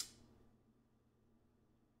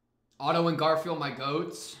 Otto and Garfield, my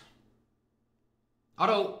goats.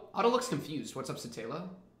 Otto looks confused. What's up, Satela?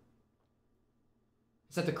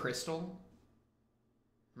 Is that the crystal?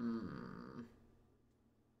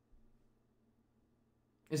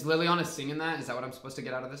 Is Liliana singing that? Is that what I'm supposed to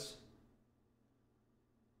get out of this?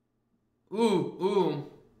 Ooh.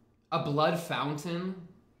 A blood fountain?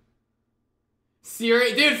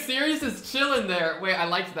 Dude, Sirius is chilling there. Wait, I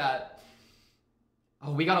liked that.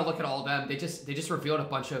 Oh, we gotta look at all of them. They just revealed a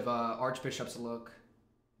bunch of Archbishop's look.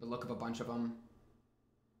 The look of a bunch of them.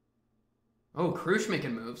 Oh, Krush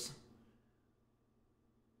making moves.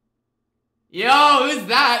 Yo, who's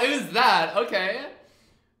that? Who's that? Okay.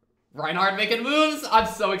 Reinhardt making moves. I'm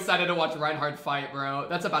so excited to watch Reinhardt fight, bro.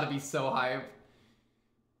 That's about to be so hype.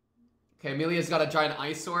 Okay, Amelia's got a giant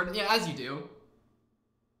ice sword. Yeah, as you do.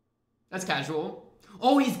 That's casual.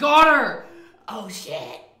 Oh, he's got her! Oh,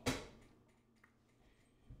 shit.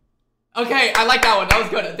 Okay, I like that one. That was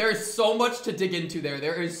good. There is so much to dig into there.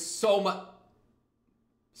 There is so much.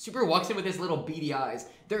 Super walks in with his little beady eyes.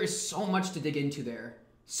 There is so much to dig into there.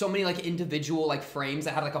 So many, like, individual, like, frames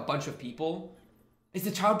that had, like, a bunch of people. Is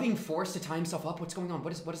the child being forced to tie himself up? What's going on?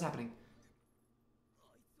 What is happening?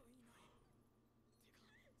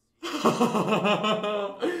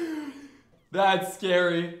 That's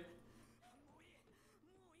scary.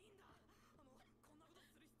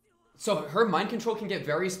 So her mind control can get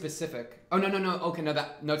very specific. Oh, no. Okay,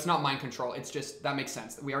 no, it's not mind control. It's just, that makes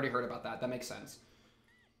sense. We already heard about that. That makes sense.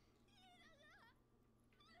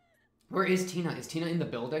 Where is Tina? Is Tina in the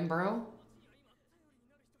building, bro?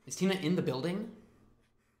 Is Tina in the building?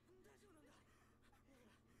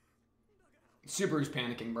 Subaru's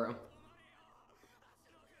panicking, bro.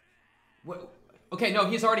 What? Okay, no,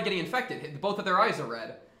 he's already getting infected. Both of their eyes are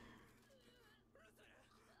red.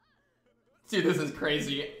 Dude, this is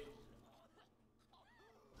crazy.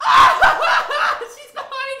 She's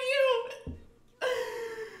behind you!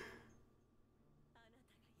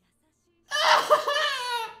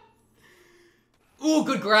 Ooh,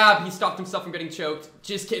 good grab. He stopped himself from getting choked.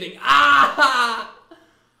 Just kidding. Ah!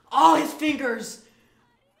 Oh, his fingers!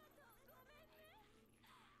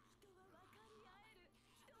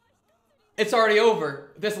 It's already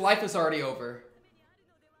over. This life is already over.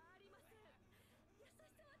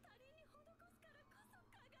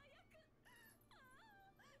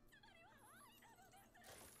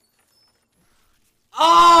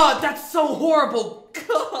 Oh, that's so horrible.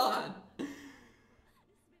 God.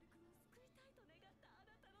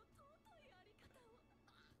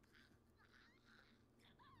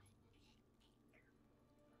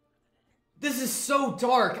 This is so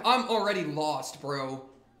dark. I'm already lost, bro.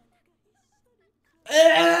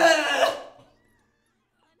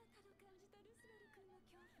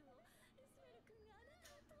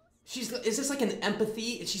 Is this like an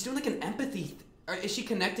empathy? She's doing like an empathy. Is she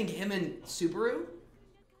connecting him and Subaru?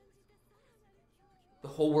 The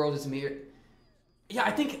whole world is mirrored. Yeah,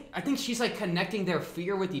 I think she's like connecting their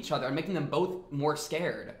fear with each other and making them both more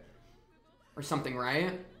scared. Or something,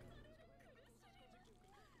 right?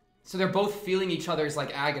 So they're both feeling each other's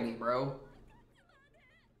like agony, bro.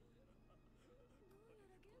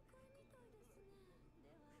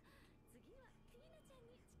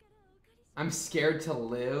 I'm scared to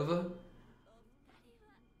live.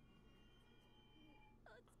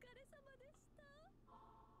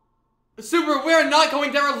 Subaru, we're not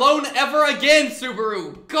going there alone ever again,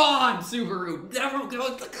 Subaru. God, Subaru. Never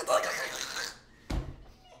go.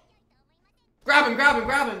 Grab him, grab him,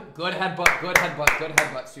 grab him. Good headbutt, good headbutt, good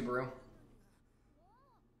headbutt, Subaru.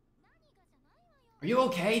 Are you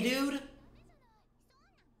okay, dude?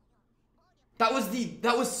 That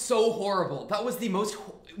was so horrible. That was the most,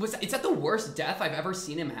 is that the worst death I've ever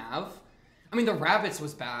seen him have? I mean, the rabbits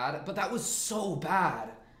was bad, but that was so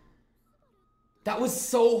bad. That was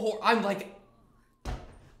so I'm like,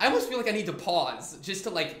 I almost feel like I need to pause just to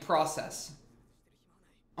like process.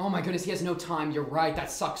 Oh my goodness, he has no time. You're right. That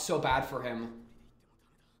sucks so bad for him.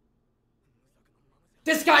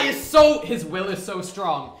 This guy is so, his will is so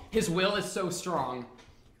strong. His will is so strong.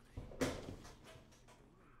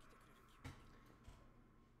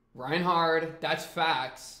 Reinhardt, that's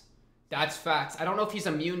facts. That's facts. I don't know if he's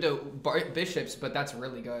immune to bishops, but that's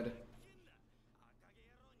really good.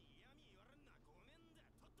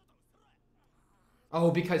 Oh,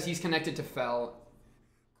 because he's connected to Fel.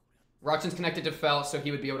 Rachin's connected to Fel, so he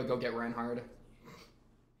would be able to go get Reinhardt.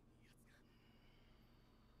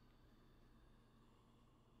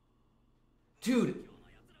 Dude.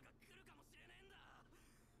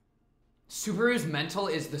 Subaru's mental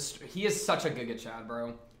is the... He is such a Giga Chad,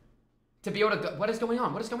 bro. To be able to... Go, what is going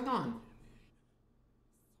on? What is going on?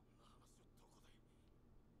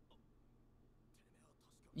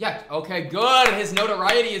 Yeah, okay, good. His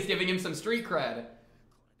notoriety is giving him some street cred.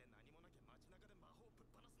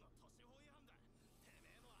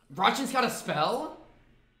 Rachin's got a spell?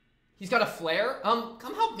 He's got a flare? Come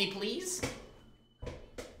help me, please.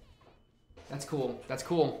 That's cool. That's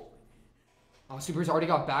cool. Oh, Subaru's already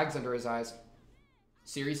got bags under his eyes.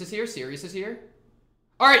 Sirius is here. Sirius is here.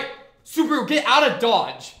 Alright, Subaru, get out of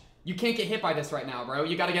dodge. You can't get hit by this right now, bro.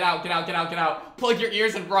 You gotta get out, get out, get out, get out. Plug your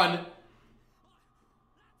ears and run.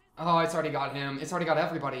 Oh, it's already got him. It's already got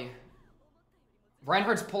everybody.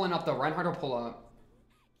 Reinhardt's pulling up, though. Reinhardt will pull up.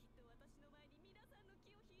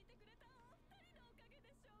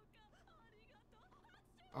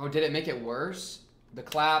 Oh, did it make it worse? The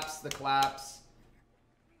claps, the claps.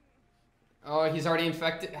 Oh, he's already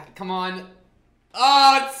infected. Come on.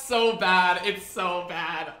 Oh, it's so bad. It's so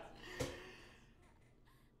bad.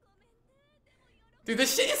 Dude,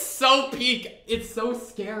 this shit is so peak. It's so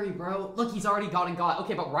scary, bro. Look, he's already got.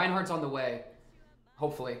 Okay, but Reinhardt's on the way.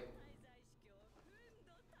 Hopefully.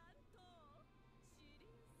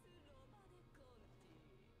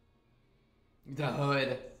 The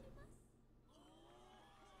hood.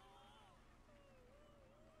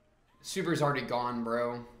 Super's already gone,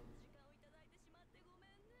 bro.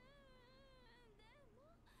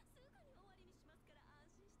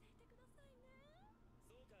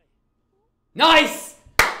 Nice!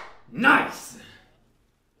 Nice!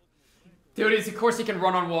 Dude, of course he can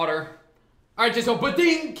run on water. Alright, just go, but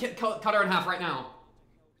ding! Cut her in half right now.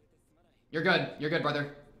 You're good. You're good,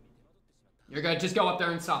 brother. You're good. Just go up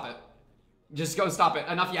there and stop it. Just go stop it.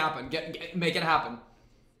 Enough yapping. Make it happen.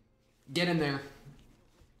 Get in there.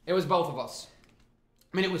 It was both of us.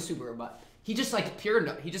 I mean, it was Subaru, but he just like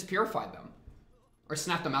purified them, or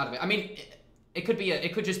snapped them out of it. I mean, it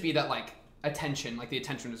could just be that like attention, like the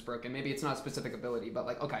attention is broken. Maybe it's not a specific ability, but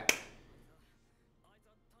like okay.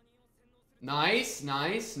 Nice,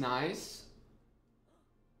 nice, nice.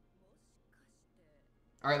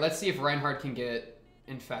 All right, let's see if Reinhardt can get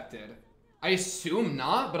infected. I assume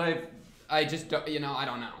not, but I just don't, you know, I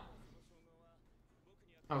don't know.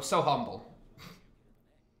 Oh, so humble.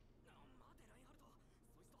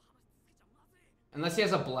 Unless he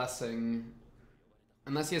has a blessing.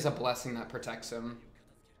 Unless he has a blessing that protects him.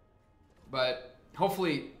 But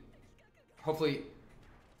hopefully.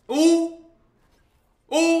 Ooh!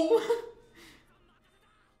 Ooh!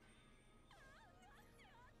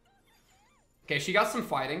 Okay, she got some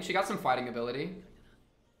fighting. She got some fighting ability.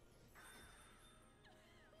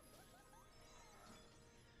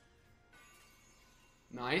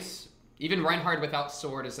 Nice. Even Reinhardt without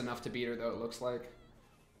sword is enough to beat her, though, it looks like.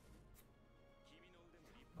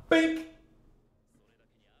 Bink!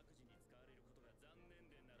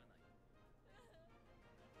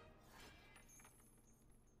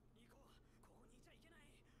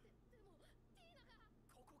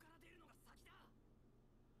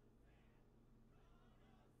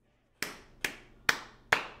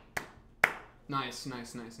 Nice,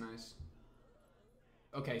 nice, nice, nice.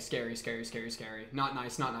 Okay, scary, scary, scary, scary. Not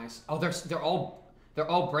nice, not nice. Oh, they're all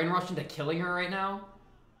brainwashed into killing her right now.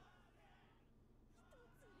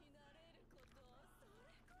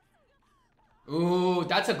 Ooh,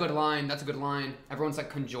 that's a good line. That's a good line. Everyone's like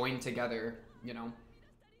conjoined together, you know.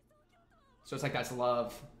 So it's like that's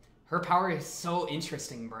love. Her power is so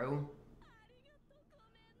interesting, bro.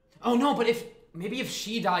 Oh no, but maybe if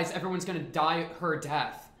she dies, everyone's gonna die her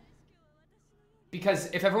death. Because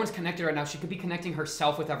if everyone's connected right now, she could be connecting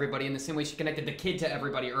herself with everybody in the same way she connected the kid to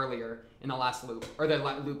everybody earlier in the last loop. Or the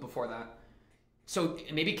loop before that. So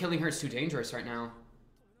maybe killing her is too dangerous right now.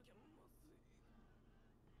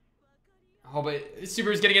 Oh, but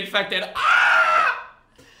Subaru's getting infected. Ah!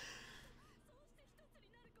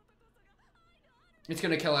 It's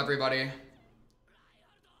gonna kill everybody.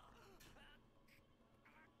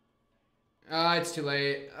 Ah, it's too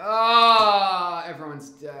late. Ah, everyone's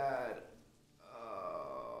dead.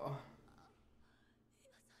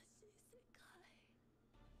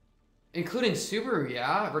 Including Subaru,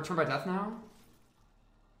 yeah? Return by death now?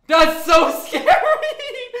 That's so scary!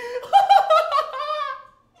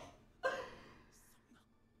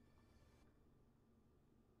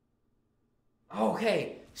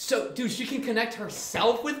 Okay, so, dude, she can connect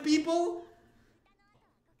herself with people?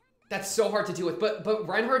 That's so hard to deal with, but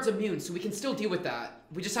Reinhardt's immune, so we can still deal with that.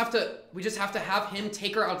 We just have to have him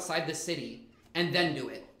take her outside the city, and then do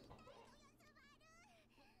it.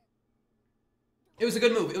 It was a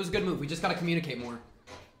good move. It was a good move. We just gotta communicate more.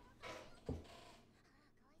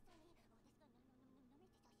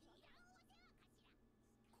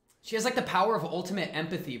 She has like the power of ultimate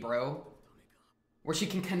empathy, bro. Where she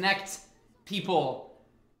can connect people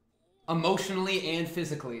emotionally and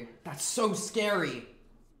physically. That's so scary.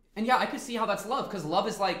 And yeah, I could see how that's love, because love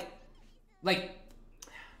is like,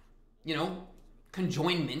 you know,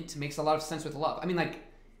 conjoinment makes a lot of sense with love. I mean, like,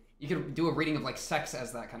 you could do a reading of like sex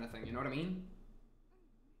as that kind of thing, you know what I mean?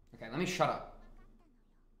 Okay, let me shut up.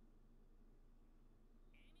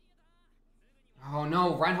 Oh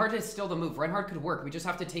no, Reinhardt is still the move. Reinhardt could work. We just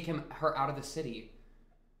have to take her out of the city.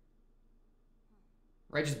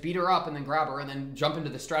 Right, just beat her up and then grab her and then jump into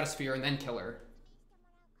the stratosphere and then kill her.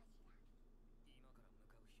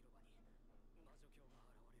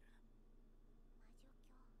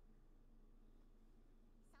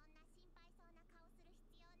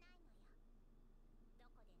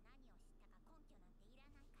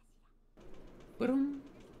 Boom.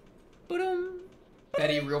 Boom.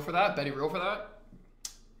 Betty real for that? Betty real for that?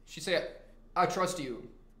 She say, I trust you.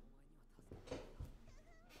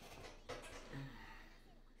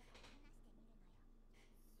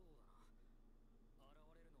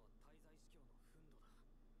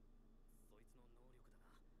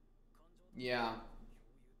 Yeah.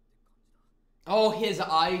 Oh, his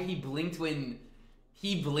eye, he blinked when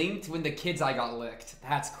the kid's eye got licked.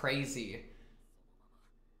 That's crazy.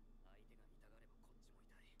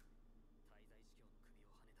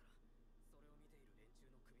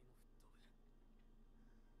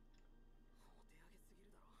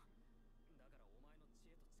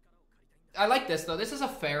 I like this though. This is a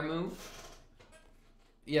fair move.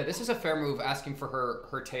 Yeah, this is a fair move asking for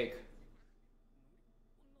her take.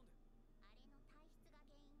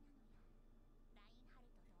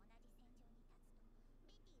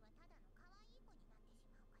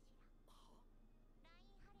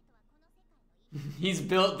 He's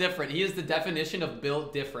built different. He is the definition of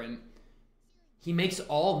built different. He makes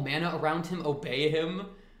all mana around him obey him.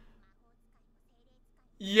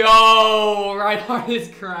 Yo, Reinhardt is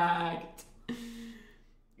cracked.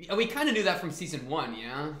 We kind of knew that from season 1,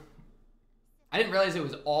 yeah? I didn't realize it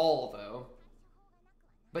was all, though.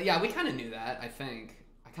 But yeah, we kind of knew that, I think.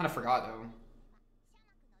 I kind of forgot, though.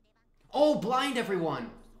 Oh, blind everyone!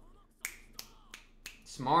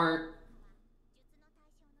 Smart.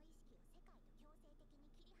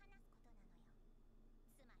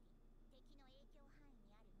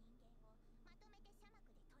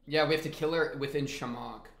 Yeah, we have to kill her within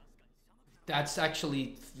Shamok. That's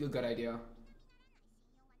actually a good idea.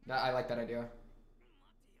 I like that idea.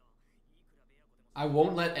 I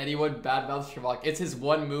won't let anyone badmouth Shamok. It's his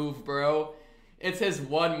one move, bro. It's his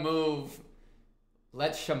one move.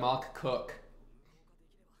 Let Shamok cook.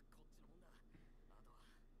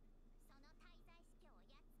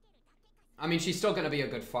 I mean, she's still gonna be a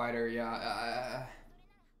good fighter, yeah.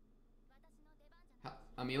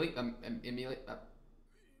 Amelia? Amelia?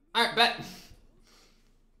 Alright, bet.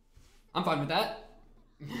 I'm fine with that.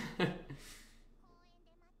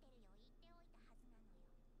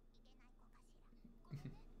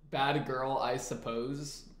 Bad girl, I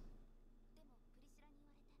suppose.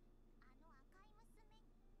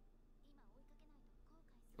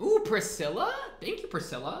 Ooh, Priscilla? Thank you,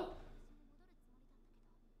 Priscilla.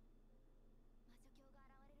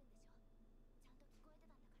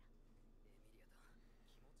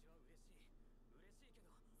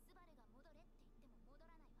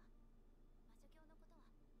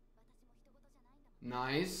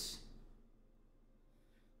 Nice.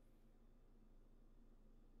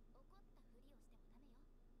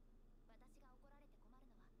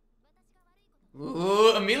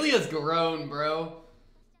 Ooh, Amelia's grown, bro.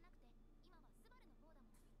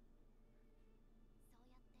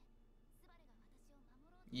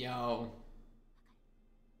 Yo.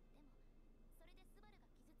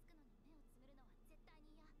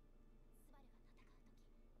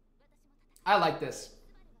 I like this.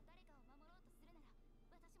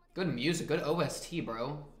 Good music, good OST,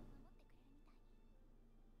 bro.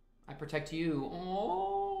 I protect you.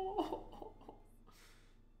 Oh.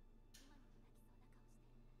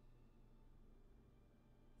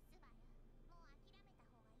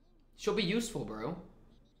 She'll be useful, bro.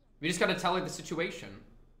 We just gotta tell her the situation.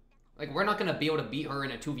 Like, we're not gonna be able to beat her in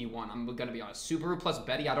a 2v1. I'm gonna be honest. Subaru plus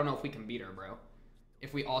Betty, I don't know if we can beat her, bro.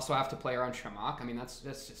 If we also have to play her on Shamok, I mean, that's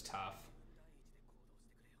just tough.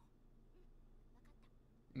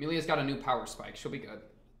 Amelia's got a new power spike. She'll be good.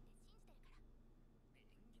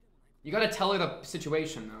 You gotta tell her the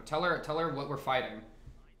situation, though. Tell her what we're fighting.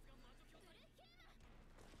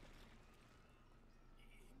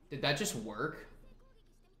 Did that just work?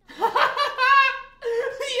 Yo!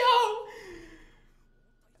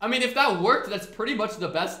 I mean, if that worked, that's pretty much the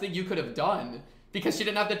best thing you could have done. Because she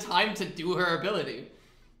didn't have the time to do her ability.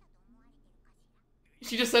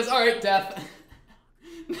 She just says, alright, death.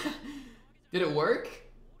 Did it work?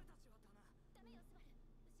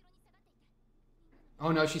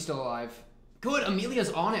 Oh no, she's still alive. Good,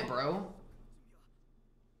 Amelia's on it, bro.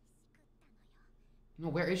 No,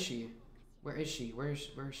 where is she? Where is she? Where is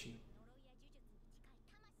she?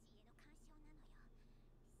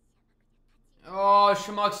 Oh,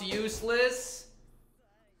 Shamok's useless.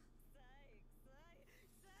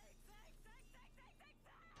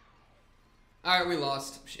 Alright, we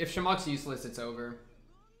lost. If Shamok's useless, it's over.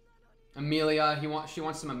 Amelia, she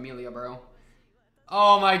wants some Amelia, bro.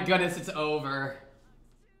 Oh my goodness, it's over.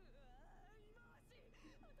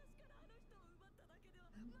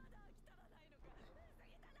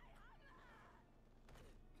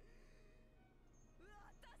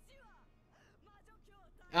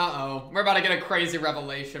 Uh-oh. We're about to get a crazy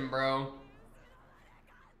revelation, bro.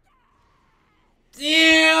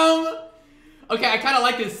 Damn! Okay, I kind of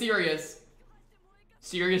like this. Serious.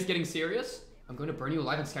 Serious getting serious? I'm going to burn you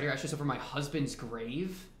alive and scatter your ashes over my husband's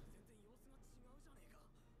grave?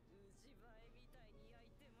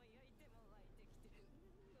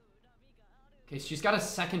 Okay, she's got a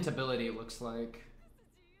second ability, it looks like.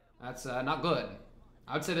 That's not good.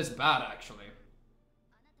 I would say that's bad, actually.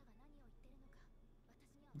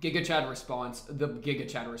 Giga Chad response. The Giga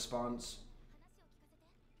Chad response.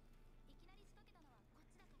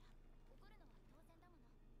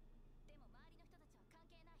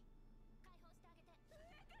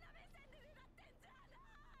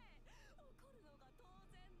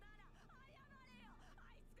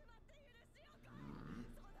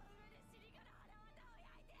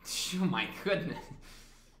 Oh my goodness.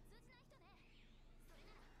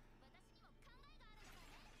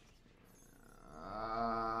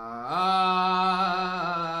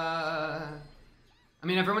 I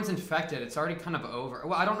mean, everyone's infected. It's already kind of over.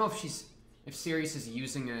 Well, I don't know if Sirius is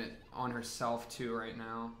using it on herself too right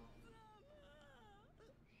now.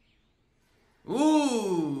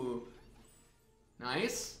 Ooh,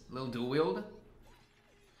 nice little dual wield.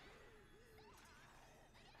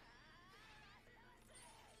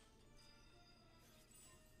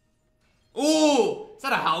 Ooh, is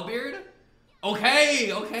that a halberd?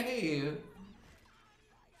 Okay, okay.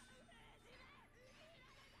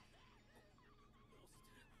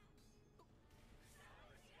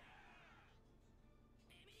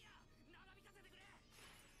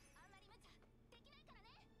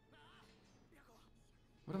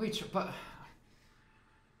 What do we? But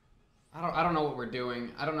I don't know what we're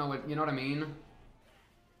doing. I don't know what, you know what I mean?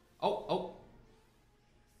 Oh, oh.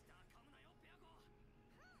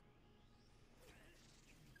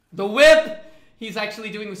 The whip! He's actually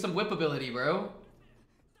doing some whip ability, bro.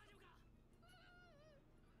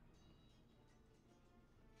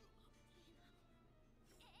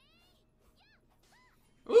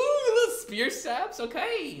 Ooh, little spear stabs,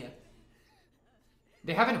 okay.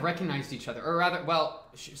 They haven't recognized each other, or rather, well,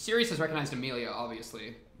 Sirius has recognized Amelia,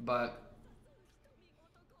 obviously, but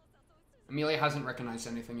Amelia hasn't recognized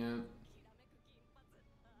anything yet.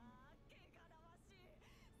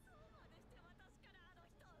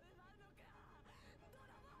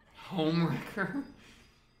 Homewrecker?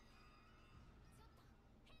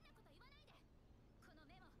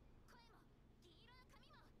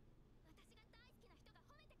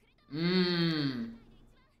 Mmm.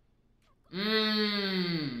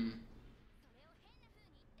 Mmm.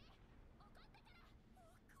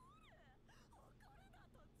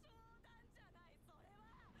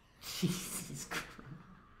 Jesus Christ.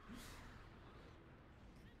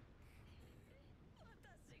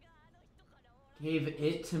 Gave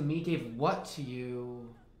it to me? Gave what to you?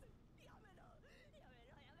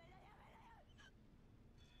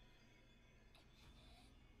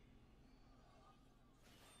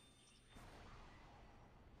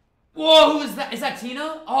 Whoa, who is that? Is that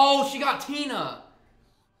Tina? Oh, she got Tina.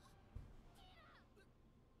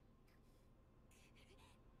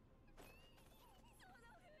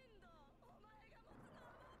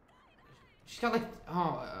 She's got like,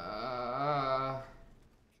 oh,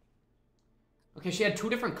 okay, she had two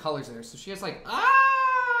different colors there, so she has like,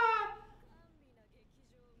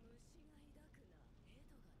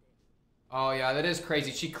 Oh yeah, that is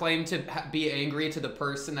crazy. She claimed to be angry to the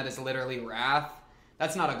person that is literally wrath.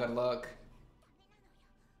 That's not a good look.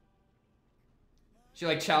 She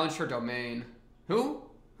like challenged her domain. Who?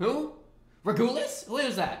 Who? Regulus? Who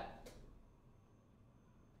is that?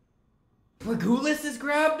 Regulus has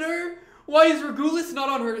grabbed her? Why is Regulus not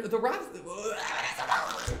on her? The wrath.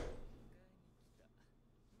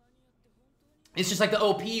 It's just like the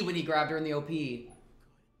OP when he grabbed her in the OP.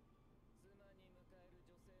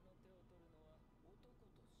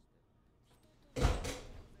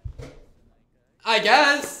 I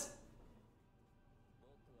guess.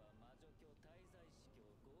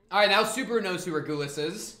 Alright, now Super knows who Regulus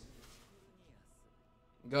is.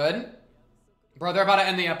 Good. Bro, they're about to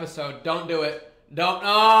end the episode. Don't do it. Don't.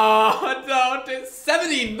 Oh, don't. It's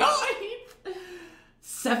 79.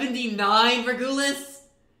 79, Regulus?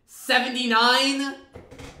 79?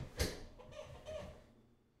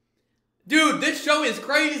 Dude, this show is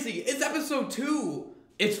crazy. It's episode 2.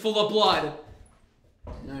 It's full of blood.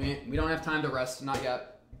 Alright, we don't have time to rest. Not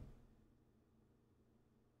yet.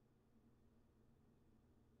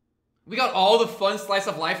 We got all the fun slice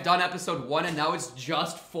of life done episode 1, and now it's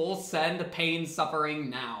just full send pain suffering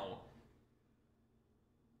now.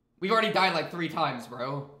 We've already died like 3 times,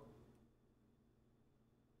 bro.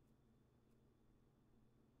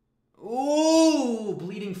 Ooh,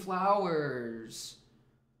 bleeding flowers.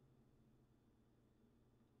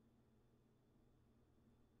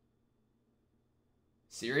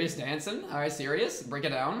 Sirius dancing? Alright, Sirius, break it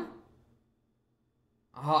down.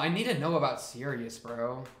 Oh, I need to know about Sirius,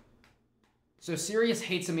 bro. So Sirius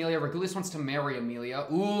hates Amelia. Regulus wants to marry Amelia.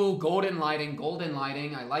 Ooh, golden lighting, golden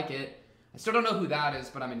lighting. I like it. I still don't know who that is,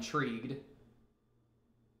 but I'm intrigued.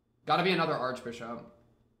 Gotta be another Archbishop.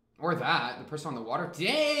 Or that, the person on the water.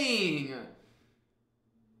 Dang!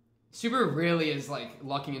 Subaru really is, like,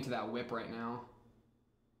 lucking into that whip right now.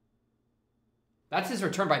 That's his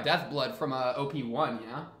return by Deathblood from OP1,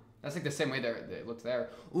 yeah? That's, like, the same way they looked there.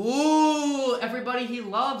 Ooh! Everybody he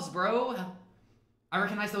loves, bro! I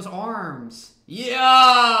recognize those arms.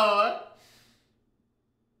 Yo!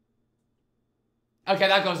 Okay,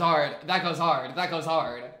 that goes hard. That goes hard. That goes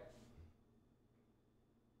hard.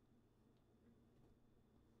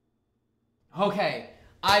 Okay,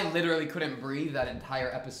 I literally couldn't breathe that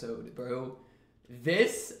entire episode, bro.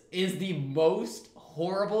 This is the most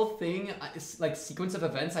horrible thing, like, sequence of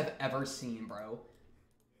events I've ever seen, bro.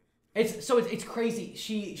 It's crazy.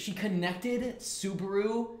 She connected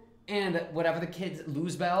Subaru and whatever the kids,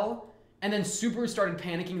 Luzbel, and then Subaru started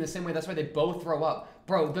panicking the same way. That's why they both throw up.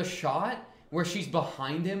 Bro, the shot where she's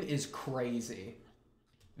behind him is crazy.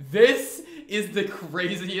 This is the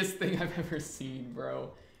craziest thing I've ever seen,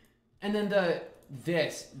 bro. And then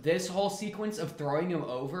this whole sequence of throwing him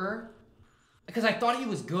over, because I thought he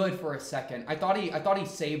was good for a second. I thought he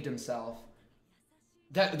saved himself.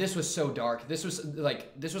 This was so dark. This was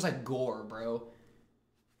like gore, bro.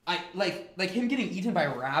 Like him getting eaten by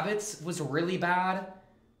rabbits was really bad.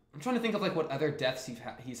 I'm trying to think of like what other deaths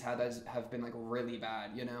he's had that have been like really bad,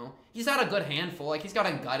 you know? He's had a good handful. Like he's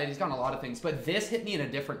gotten gutted, he's gotten a lot of things, but this hit me in a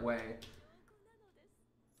different way.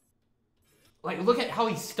 Like, look at how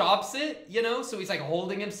he stops it, you know? So he's, like,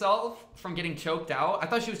 holding himself from getting choked out. I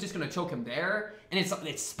thought she was just going to choke him there. And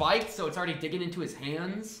it's spiked, so it's already digging into his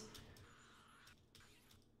hands.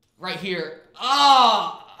 Right here.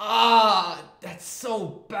 That's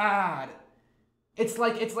so bad. It's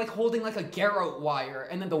like holding, like, a garrote wire.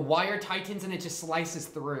 And then the wire tightens and it just slices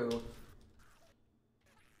through.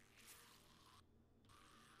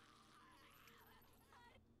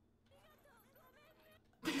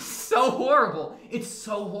 So horrible. It's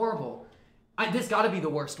so horrible. This got to be the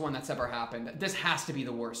worst one that's ever happened. This has to be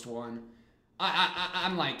the worst one.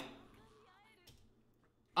 I'm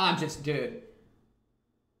just, dude.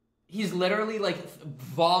 He's literally like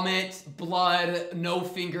vomit, blood, no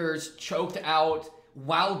fingers, choked out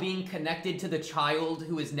while being connected to the child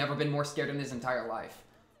who has never been more scared in his entire life.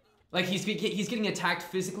 Like he's getting attacked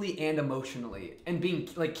physically and emotionally and being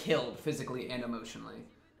like killed physically and emotionally.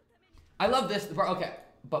 I love this. Okay.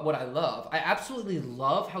 But what I absolutely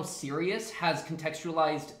love how Sirius has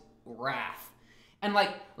contextualized wrath. And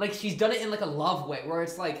like she's done it in like a love way where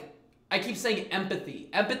it's like, I keep saying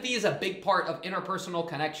empathy. Empathy is a big part of interpersonal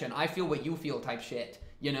connection. I feel what you feel type shit,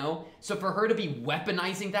 you know? So for her to be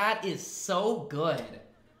weaponizing that is so good.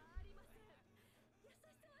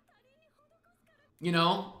 You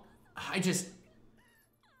know?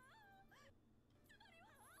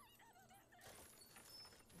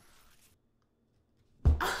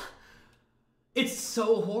 It's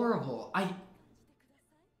so horrible.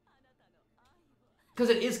 Because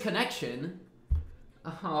it is connection.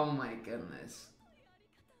 Oh my goodness.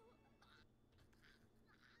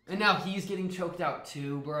 And now he's getting choked out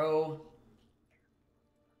too, bro.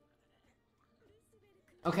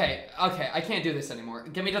 Okay, I can't do this anymore.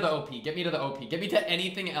 Get me to the OP, get me to the OP, get me to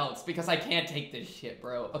anything else because I can't take this shit,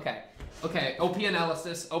 bro. Okay, OP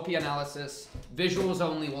analysis, visuals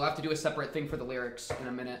only. We'll have to do a separate thing for the lyrics in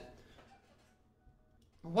a minute.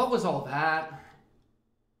 What was all that?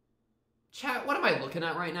 Chat, what am I looking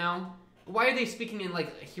at right now? Why are they speaking in,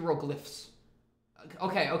 like, hieroglyphs?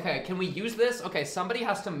 Okay, can we use this? Okay, somebody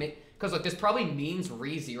has to make... Because, look, this probably means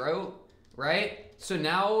ReZero, right? So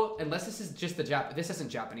now, unless this is just this isn't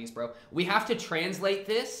Japanese, bro. We have to translate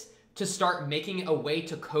this to start making a way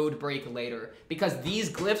to code break later. Because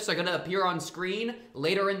these glyphs are going to appear on screen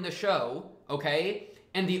later in the show, okay?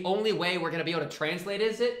 And the only way we're going to be able to translate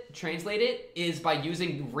it is by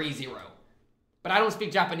using ReZero. But I don't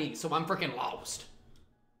speak Japanese, so I'm freaking lost.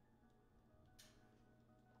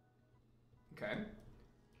 Okay.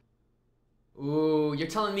 Ooh, you're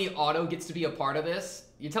telling me Otto gets to be a part of this?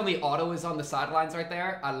 You tell me Otto is on the sidelines right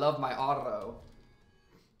there? I love my Otto.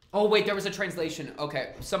 Oh, wait, there was a translation.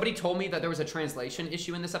 Okay, somebody told me that there was a translation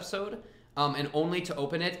issue in this episode, and only to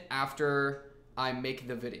open it after I make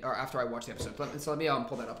the video, or after I watch the episode. So let me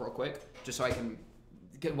pull that up real quick, just so I can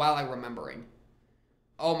get, while I'm remembering.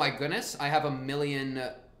 Oh my goodness, I have a million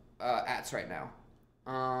ats right now.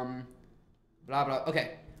 Blah, blah.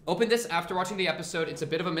 Okay. Open this after watching the episode. It's a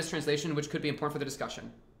bit of a mistranslation, which could be important for the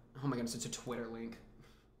discussion. Oh my goodness, it's a Twitter link.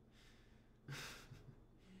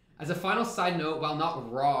 As a final side note, while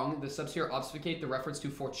not wrong, the subs here obfuscate the reference to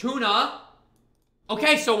Fortuna.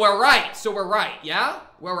 Okay, so we're right. Yeah?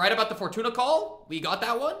 We're right about the Fortuna call? We got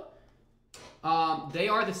that one? They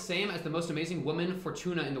are the same as the most amazing woman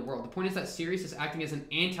Fortuna in the world. The point is that Sirius is acting as an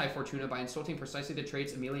anti-Fortuna by insulting precisely the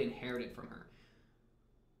traits Amelia inherited from her.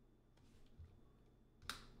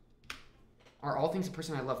 Are all things a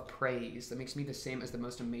person I love praise? That makes me the same as the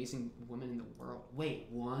most amazing woman in the world. Wait,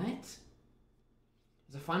 what?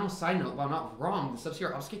 As a final side note, while not wrong, the subs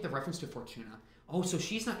here obfuscate the reference to Fortuna. Oh, so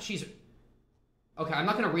she's... Okay, I'm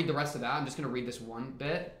not going to read the rest of that. I'm just going to read this one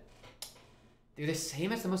bit. They're the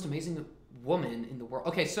same as the most amazing woman in the world.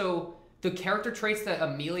 Okay, so the character traits that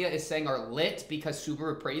Amelia is saying are lit because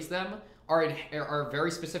Subaru praised them are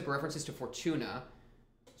very specific references to Fortuna.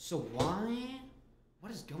 So why?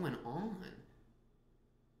 What is going on?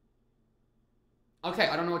 Okay,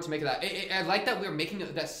 I don't know what to make of that. I like that we're making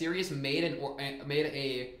that Sirius made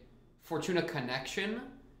a Fortuna connection,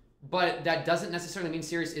 but that doesn't necessarily mean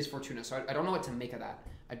Sirius is Fortuna. So I don't know what to make of that.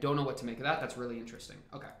 That's really interesting.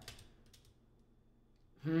 Okay.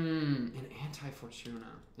 An anti-Fortuna.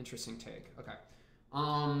 Interesting take. Okay.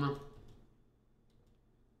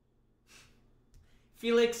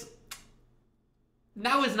 Felix,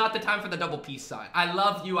 now is not the time for the double peace sign. I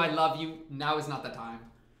love you. Now is not the time.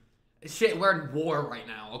 Shit, we're in war right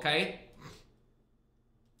now, okay?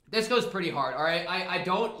 This goes pretty hard, all right? I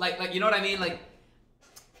don't, like, you know what I mean? Like,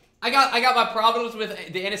 I got my problems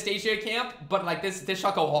with the Anastasia camp, but, like, this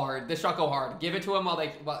shall go hard. Give it to them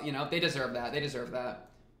while, you know, they deserve that.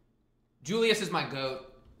 Julius is my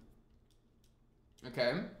goat.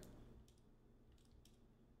 Okay.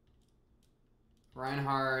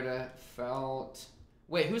 Reinhard, Felt.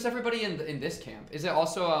 Wait, who's everybody in this camp? Is it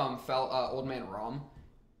also, Old Man Rom?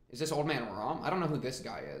 Is this Old Man Rom? I don't know who this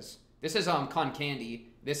guy is. This is Con Candy.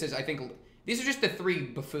 This is, I think, these are just the three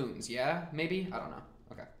buffoons, yeah? Maybe? I don't know.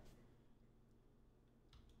 Okay.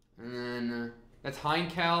 And then that's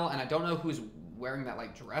Heinkel, and I don't know who's wearing that,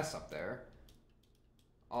 like, dress up there.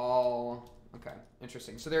 All, okay,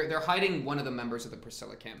 interesting. So they're hiding one of the members of the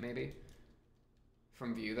Priscilla camp, maybe?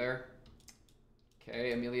 From view there.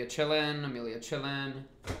 Okay, Amelia chillin'.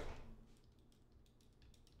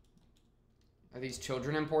 Are these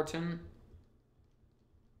children important?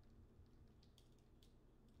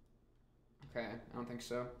 Okay, I don't think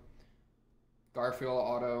so. Garfield,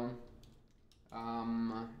 Otto.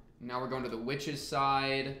 Now we're going to the witch's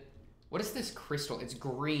side. What is this crystal? It's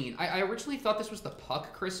green. I originally thought this was the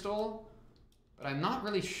Puck crystal, but I'm not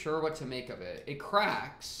really sure what to make of it. It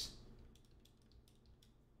cracks.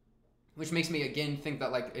 Which makes me, again, think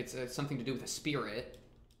that, like, it's something to do with a spirit.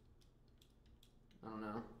 I don't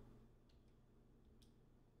know.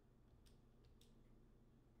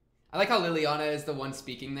 I like how Liliana is the one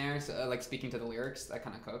speaking there, so, like, speaking to the lyrics. That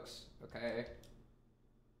kind of cooks. Okay.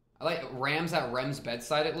 I like Rams at Rem's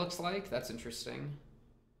bedside, it looks like. That's interesting.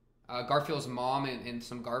 Garfield's mom and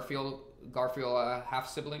some Garfield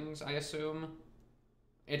half-siblings, I assume.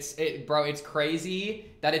 Bro, it's crazy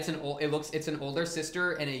that it's an older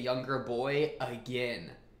sister and a younger boy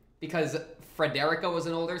again. Because Frederica was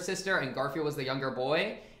an older sister and Garfield was the younger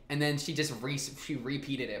boy, and then she just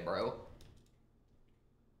repeated it, bro.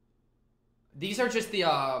 These are just the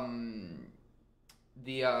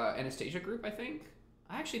Anastasia group, I think.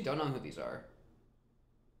 I actually don't know who these are.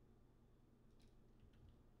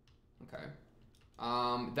 Okay.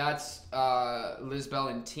 That's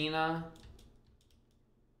Lizbel and Tina.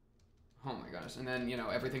 Oh my goodness. And then, you know,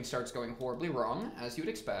 everything starts going horribly wrong, as you would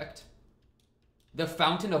expect. The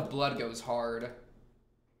Fountain of Blood goes hard.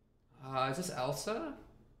 Is this Elsa?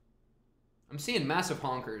 I'm seeing massive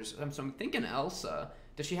honkers. So I'm thinking Elsa.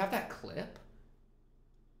 Does she have that clip?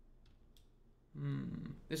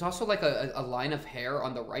 There's also like a line of hair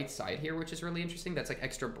on the right side here, which is really interesting. That's like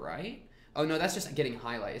extra bright. Oh no, that's just getting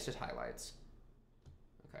highlight. It's just highlights.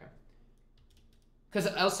 Okay. Because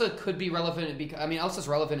Elsa could be relevant. I mean, Elsa's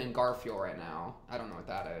relevant in Garfield right now. I don't know what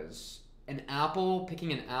that is. An apple,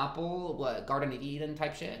 picking an apple. What, Garden of Eden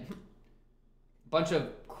type shit? Bunch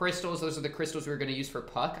of crystals. Those are the crystals we were going to use for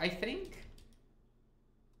Puck, I think.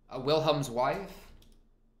 Wilhelm's wife.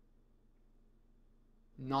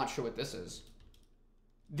 Not sure what this is.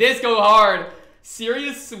 This go hard.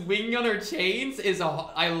 Sirius swinging on her chains is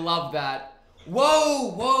I love that.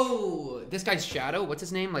 Whoa, whoa. This guy's Shadow. What's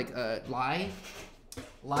his name? Like, Lai?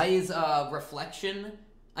 Lai's, reflection,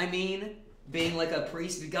 I mean. Being like a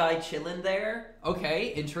priest guy chilling there.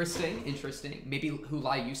 Okay, interesting, interesting. Maybe who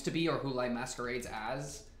Lai used to be or who Lai masquerades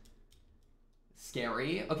as.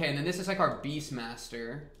 Scary. Okay, and then this is like our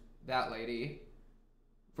Beastmaster. That lady.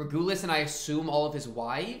 Regulus and I assume all of his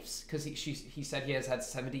wives, because he said he has had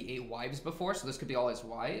 78 wives before, so this could be all his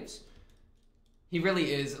wives. He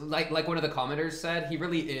really is, like one of the commenters said, he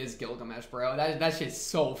really is Gilgamesh, bro. That shit's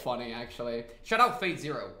so funny, actually. Shout out Fate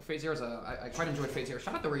Zero. Fate Zero's I quite enjoyed Fate Zero.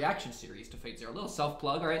 Shout out the reaction series to Fate Zero. A little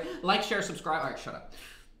self-plug, all right? Like, share, subscribe. All right, shut up.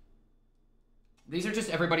 These are just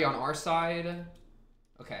everybody on our side.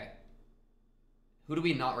 Okay. Who do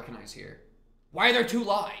we not recognize here? Why are there two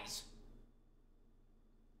lies?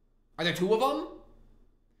 Are there two of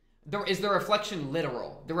them? Is the reflection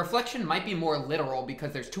literal? The reflection might be more literal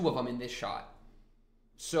because there's two of them in this shot.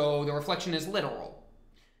 So the reflection is literal.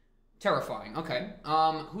 Terrifying. Okay.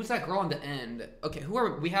 Who's that girl on the end? Okay,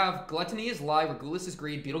 we have Gluttony is lie, Regulus is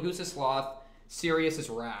greed, Beetlejuice is sloth, Sirius is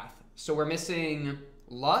wrath. So we're missing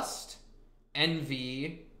lust,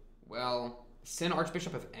 envy, well, Sin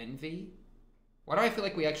Archbishop of Envy? Why do I feel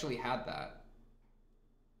like we actually had that?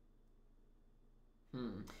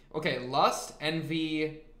 Okay, lust,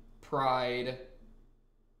 envy, pride,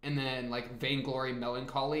 and then, like, vainglory,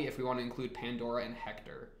 melancholy, if we want to include Pandora and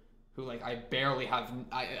Hector. Who, like, I barely have...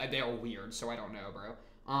 they are weird, so I don't know,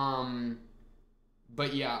 bro.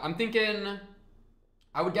 But yeah, I'm thinking...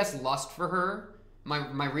 I would guess lust for her.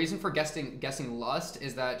 My reason for guessing lust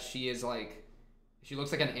is that she is, like... She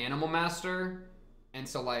looks like an animal master. And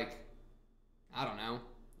so, like... I don't know.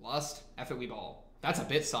 Lust? F it, we ball. That's a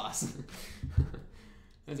bit sauce.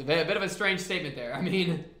 That's a bit of a strange statement there. I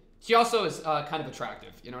mean, she also is kind of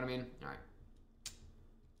attractive. You know what I mean? All right.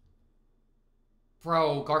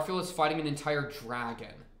 Bro, Garfield is fighting an entire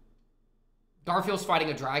dragon. Garfield's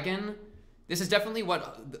fighting a dragon? This is definitely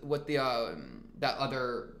what the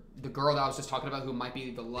girl that I was just talking about who might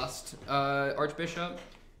be the Lust Archbishop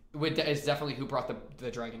is definitely who brought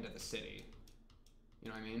the dragon to the city. You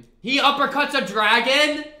know what I mean? He uppercuts a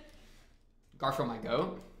dragon? Garfield might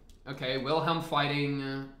go. Okay, Wilhelm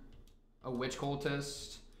fighting a witch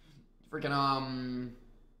cultist. Freaking,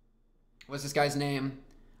 what's this guy's name?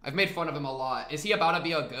 I've made fun of him a lot. Is he about to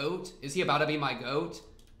be a goat? Is he about to be my goat?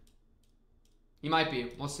 He might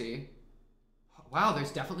be. We'll see. Wow,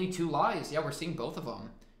 there's definitely two lies. Yeah, we're seeing both of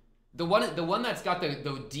them. The one that's got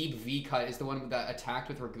the deep V cut is the one that attacked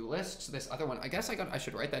with Regulus. So this other one, I guess I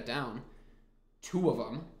should write that down. Two of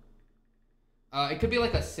them. It could be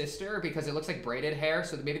like a sister because it looks like braided hair.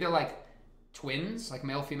 So maybe they're like twins, like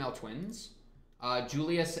male-female twins.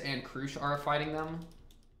 Julius and Krush are fighting them.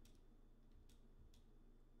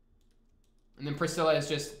 And then Priscilla is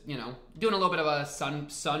just, you know, doing a little bit of a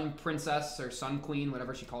sun princess or sun queen,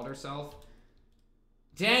 whatever she called herself.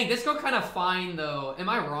 Dang, this girl kind of fine, though. Am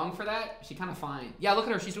I wrong for that? She kind of fine. Yeah, look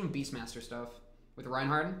at her. She's doing Beastmaster stuff. With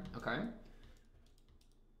Reinhard. Okay.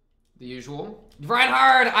 The usual.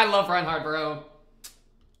 Reinhard! I love Reinhard, bro.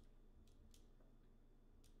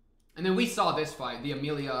 And then we saw this fight. The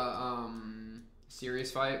Amelia,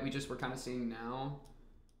 Sirius fight we just were kind of seeing now.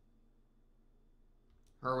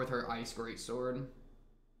 Her with her ice greatsword.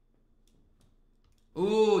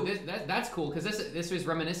 Ooh, that's cool because this was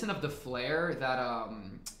reminiscent of the flare that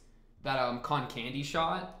Con Candy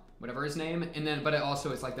shot, whatever his name, and then but it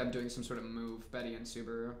also is like them doing some sort of move, Betty and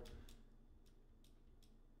Subaru.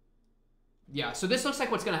 Yeah, so this looks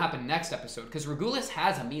like what's gonna happen next episode because Regulus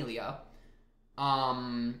has Amelia,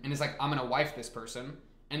 and is like, I'm gonna wife this person,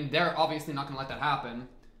 and they're obviously not gonna let that happen.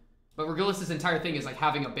 But Regulus' entire thing is like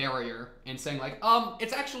having a barrier and saying like,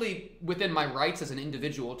 it's actually within my rights as an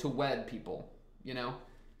individual to wed people, you know?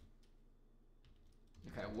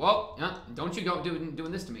 Okay, whoa, yeah, don't you go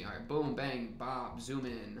doing this to me. All right, boom, bang, bob, zoom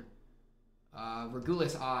in.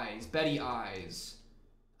 Regulus eyes, Betty eyes.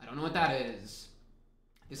 I don't know what that is.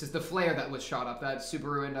 This is the flare that was shot up that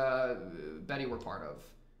Subaru and Betty were part of.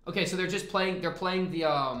 Okay, so they're playing the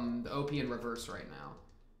OP in reverse right now.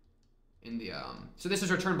 In the so this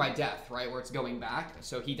is return by death, right, where it's going back.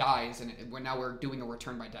 So he dies, and now we're doing a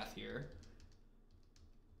return by death here.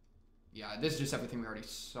 Yeah, this is just everything we already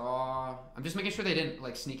saw. I'm just making sure they didn't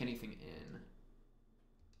like sneak anything in.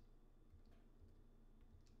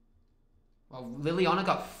 Well, Liliana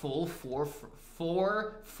got four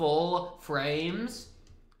full frames.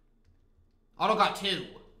 Otto got 2.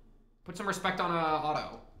 Put some respect on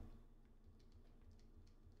Otto.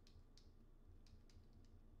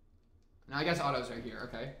 Now I guess Otto's right here.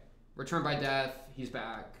 Okay, return by death. He's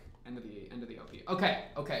back. End of the OP. Okay.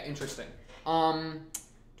 Okay. Interesting. Do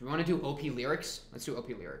we want to do OP lyrics? Let's do OP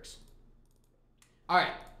lyrics. All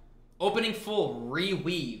right. Opening full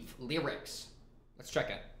reweave lyrics. Let's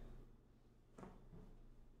check it.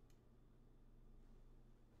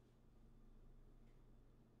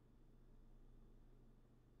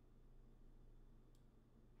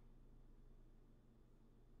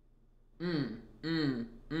 Mm, mm,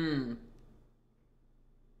 mm.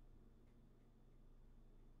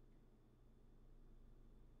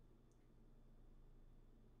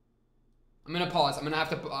 I'm gonna pause. I'm gonna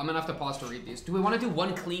have to pause to read these. Do we want to do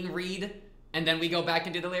one clean read and then we go back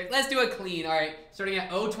and do the lyrics? Let's do a clean. All right. Starting at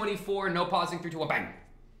 024, no pausing, 3, 2, 1, bang.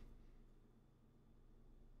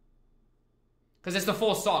 Because it's the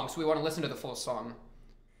full song, so we want to listen to the full song.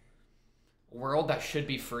 World that should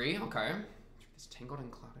be free. Okay. This tangled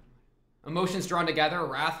and clouded. Emotions drawn together.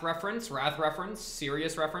 Wrath reference. Wrath reference.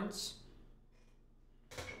 Serious reference.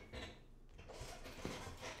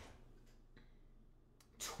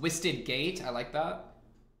 Twisted Gate. I like that.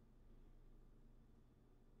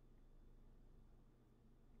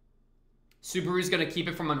 Subaru's gonna keep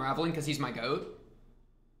it from unraveling because he's my goat.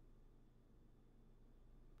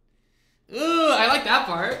 Ooh, I like that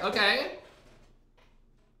part. Okay.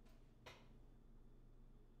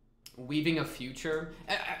 Weaving a future.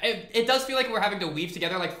 It does feel like we're having to weave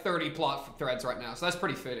together like 30 plot threads right now, so that's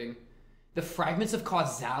pretty fitting. The fragments of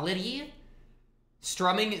causality.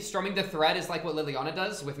 Strumming the thread is like what Liliana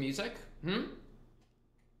does with music.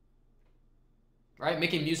 Right?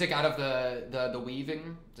 Making music out of the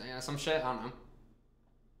weaving. Yeah, some shit. I don't know.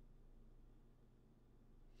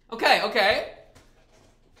 Okay, okay.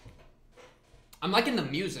 I'm liking the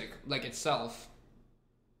music, like, itself.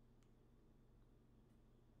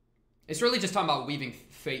 It's really just talking about weaving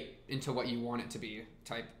fate into what you want it to be,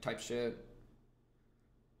 type shit.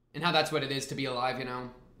 And how that's what it is to be alive, you know?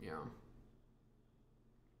 Yeah.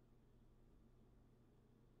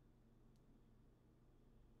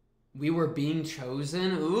 We were being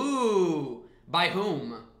chosen? Ooh! By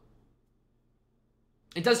whom?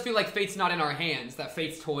 It does feel like fate's not in our hands, that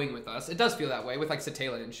fate's toying with us. It does feel that way, with, like,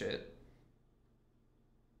 Satela and shit.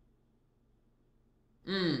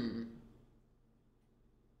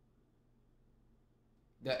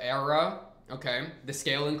 The era. Okay. The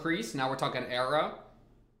scale increase. Now we're talking era.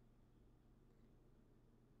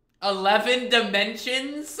 11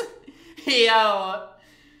 dimensions? Yo.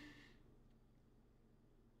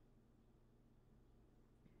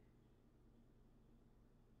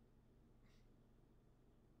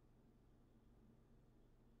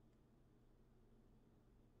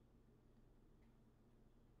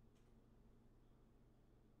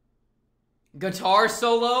 Guitar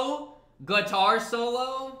solo? Guitar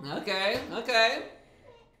solo? Okay, okay.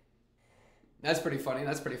 That's pretty funny,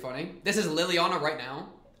 that's pretty funny. This is Liliana right now.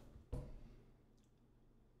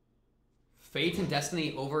 Fate and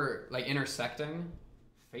destiny over, like, intersecting?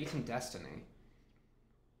 Fate and destiny.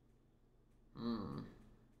 I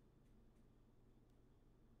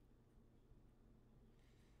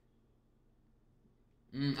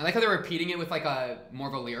like how they're repeating it with, like, a more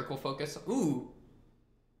of a lyrical focus. Ooh.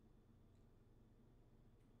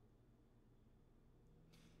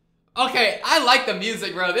 Okay, I like the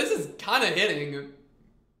music, bro. This is kind of hitting.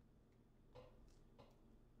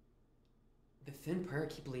 The thin prayer I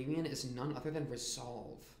keep believing in is none other than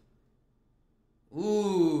resolve.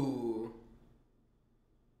 Ooh.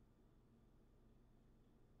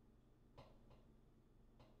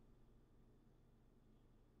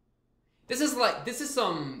 This is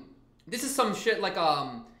some shit like,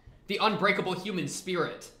 the unbreakable human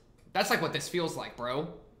spirit. That's like what this feels like,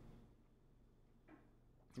 bro.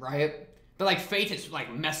 Right? But like fate is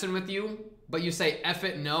like messing with you, but you say, F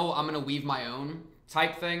it, no, I'm gonna weave my own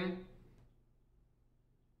type thing.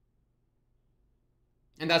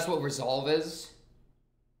 And that's what resolve is.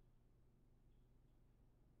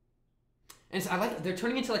 And I like, they're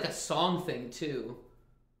turning into like a song thing too.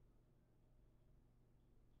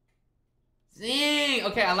 Zing!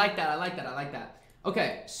 Okay, I like that, I like that, I like that.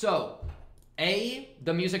 Okay, so,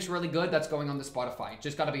 the music's really good. That's going on the Spotify.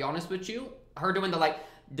 Just gotta be honest with you. Her doing the like,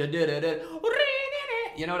 you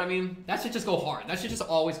know what I mean? That should just go hard. That should just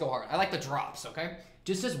always go hard. I like the drops, okay?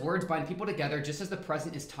 Just as words bind people together, just as the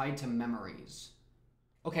present is tied to memories.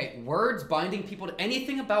 Okay, words binding people to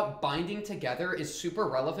anything about binding together is super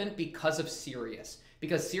relevant because of Sirius.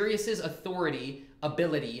 Because Sirius's authority,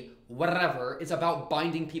 ability, whatever, is about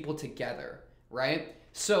binding people together, right?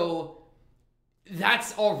 So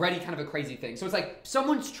that's already kind of a crazy thing. So it's like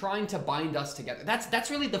someone's trying to bind us together. That's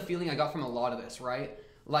really the feeling I got from a lot of this, right?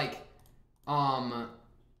 Like,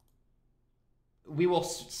 we will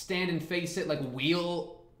stand and face it like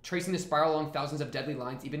wheel, tracing the spiral along thousands of deadly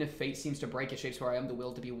lines. Even if fate seems to break, it shapes where I am, the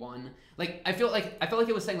will to be one. Like, I felt like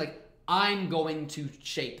it was saying like, I'm going to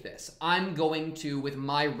shape this. I'm going to, with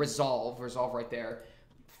my resolve right there,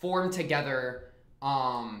 form together,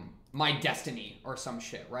 my destiny or some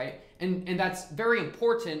shit, right? And that's very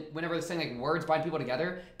important whenever they're saying like words bind people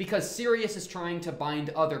together, because Sirius is trying to bind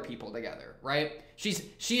other people together, right?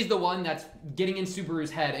 She's the one that's getting in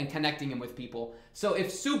Subaru's head and connecting him with people. So if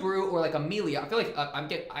Subaru or like Amelia, I feel like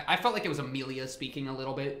I felt like it was Amelia speaking a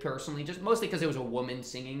little bit personally, just mostly because it was a woman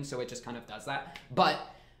singing, so it just kind of does that. But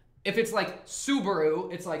if it's like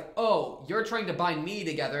Subaru, it's like, oh, you're trying to bind me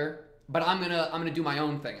together, but I'm gonna do my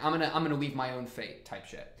own thing. I'm gonna weave my own fate type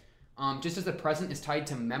shit. Just as the present is tied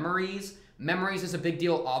to memories. Memories is a big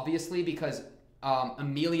deal, obviously, because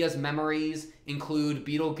Amelia's memories include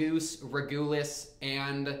Beetlejuice, Regulus,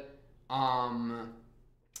 and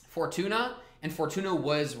Fortuna. And Fortuna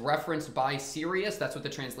was referenced by Sirius. That's what the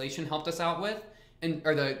translation helped us out with,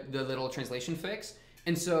 or the little translation fix.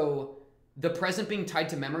 And so the present being tied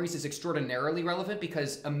to memories is extraordinarily relevant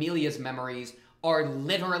because Amelia's memories are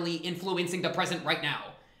literally influencing the present right now.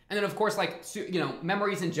 And then, of course, like, you know,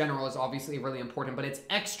 memories in general is obviously really important, but it's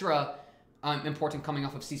extra important coming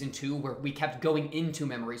off of season 2, where we kept going into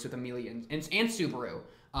memories with Amelia and Subaru.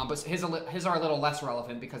 But his are a little less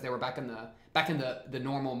relevant because they were back in the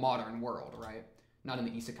normal modern world, right? Not in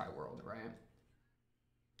the isekai world, right?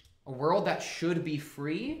 A world that should be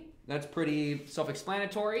free. That's pretty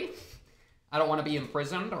self-explanatory. I don't want to be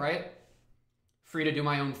imprisoned, right? Free to do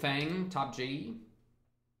my own thing. Top G.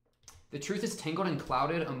 The truth is tangled and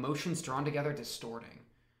clouded, emotions drawn together, distorting.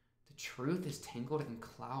 The truth is tangled and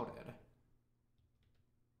clouded.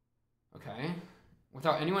 Okay.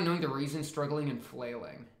 Without anyone knowing the reason, struggling and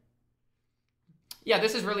flailing. Yeah,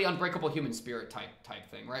 this is really Unbreakable Human Spirit type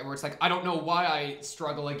thing, right? Where it's like, I don't know why I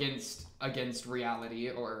struggle against reality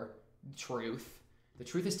or truth. The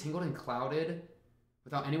truth is tangled and clouded,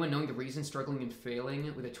 without anyone knowing the reason, struggling and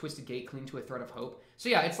failing, with a twisted gate clinging to a thread of hope. So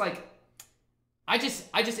yeah, it's like, I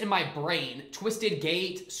just in my brain, twisted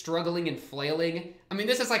gate, struggling and flailing. I mean,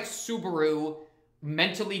 this is like Subaru,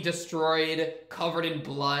 mentally destroyed, covered in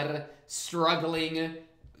blood, struggling,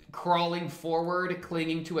 crawling forward,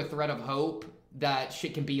 clinging to a thread of hope that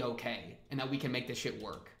shit can be okay and that we can make this shit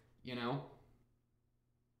work, you know?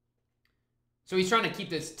 So he's trying to keep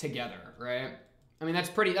this together, right? I mean, that's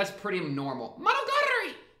pretty normal.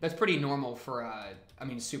 Monogatari! That's pretty normal for,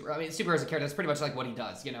 Super as a character, that's pretty much like what he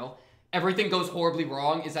does, you know? Everything goes horribly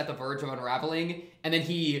wrong, is at the verge of unraveling, and then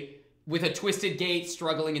he, with a twisted gait,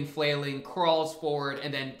 struggling and flailing, crawls forward,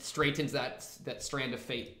 and then straightens that strand of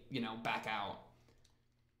fate, you know, back out.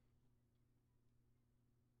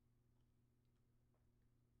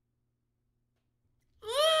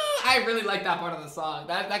 I really like that part of the song.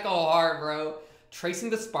 That go hard, bro. Tracing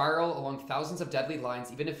the spiral along thousands of deadly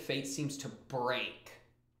lines, even if fate seems to break.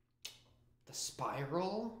 The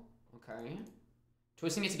spiral? Okay.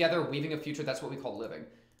 Twisting it together, weaving a future, that's what we call living.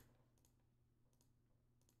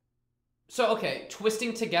 So, okay,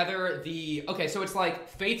 twisting together okay, so it's like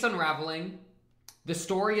fate's unraveling, the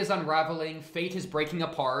story is unraveling, fate is breaking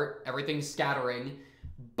apart, everything's scattering,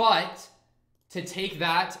 but to take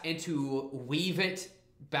that and to weave it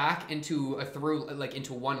back into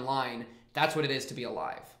into one line, that's what it is to be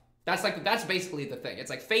alive. That's basically the thing.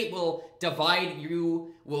 It's like fate will divide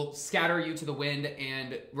you, will scatter you to the wind,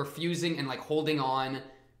 and refusing and like holding on.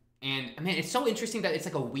 And I mean, it's so interesting that it's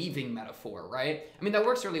like a weaving metaphor, right? I mean, that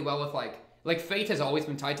works really well with like fate has always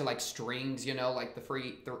been tied to like strings, you know, like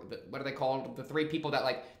what are they called? The three people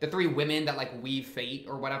that the three women that like weave fate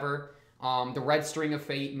or whatever. The red string of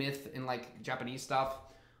fate myth in like Japanese stuff.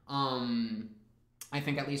 I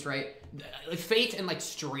think at least, right? Fate and like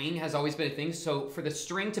string has always been a thing. So for the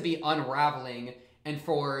string to be unraveling and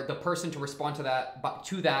for the person to respond to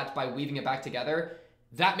that by weaving it back together,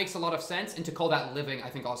 that makes a lot of sense. And to call that living, I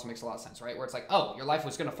think also makes a lot of sense, right? Where it's like, oh, your life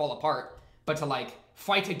was going to fall apart, but to like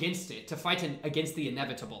fight against it, to fight against the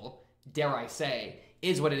inevitable, dare I say,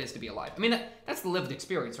 is what it is to be alive. I mean, that's the lived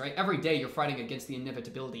experience, right? Every day you're fighting against the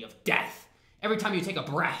inevitability of death. Every time you take a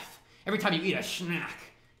breath, every time you eat a snack,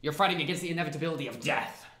 you're fighting against the inevitability of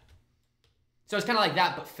death. So it's kind of like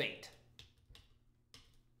that, but fate.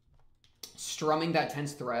 Strumming that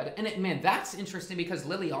tense thread. And man, that's interesting because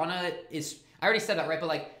Liliana is, I already said that, right? But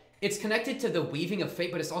like, it's connected to the weaving of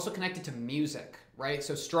fate, but it's also connected to music, right?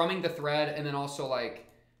 So strumming the thread, and then also like,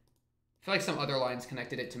 I feel like some other lines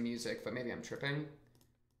connected it to music, but maybe I'm tripping.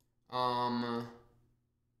 At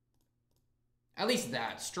least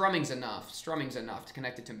that. Strumming's enough. Strumming's enough to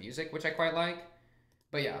connect it to music, which I quite like.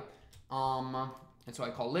 But yeah, that's what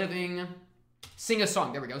I call living. Sing a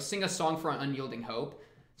song, there we go. Sing a song for an unyielding hope.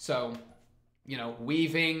 So, you know,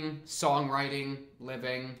 weaving, songwriting,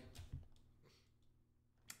 living.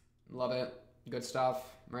 Love it. Good stuff,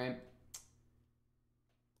 right?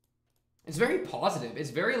 It's very positive. It's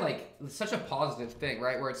very, like, such a positive thing,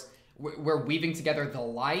 right? Where it's, we're weaving together the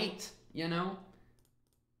light, you know?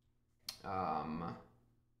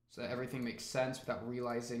 So that everything makes sense without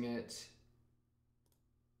realizing it.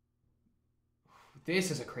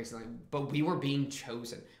 This is a crazy line. But we were being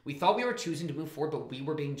chosen. We thought we were choosing to move forward, but we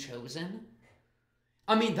were being chosen?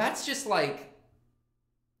 I mean, that's just, like,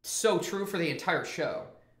 so true for the entire show,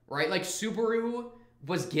 right? Like, Subaru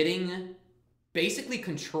was getting basically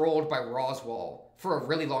controlled by Roswaal for a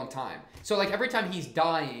really long time. So, like, every time he's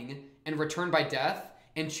dying and returned by death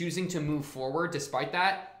and choosing to move forward despite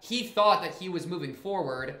that, he thought that he was moving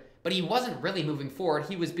forward, but he wasn't really moving forward.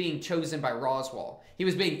 He was being chosen by Roswaal. He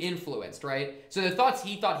was being influenced, right? So the thoughts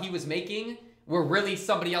he thought he was making were really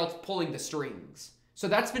somebody else pulling the strings. So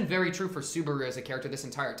that's been very true for Subaru as a character this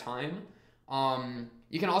entire time.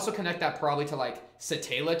 You can also connect that probably to, like,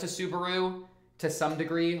 Satela to Subaru to some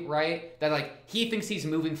degree, right? That, like, he thinks he's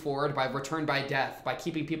moving forward by return by death, by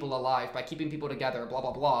keeping people alive, by keeping people together, blah,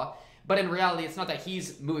 blah, blah. But in reality, it's not that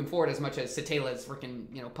he's moving forward as much as Satela's freaking,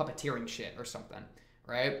 you know, puppeteering shit or something,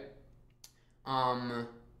 right?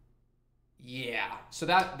 Yeah. So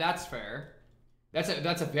that's fair.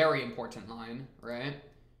 That's a very important line, right?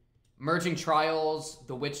 Merging trials,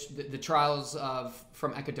 the trials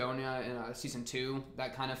from Echodonia in season 2,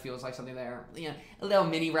 that kind of feels like something there. Yeah, a little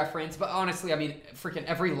mini reference, but honestly, I mean, freaking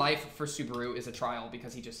every life for Subaru is a trial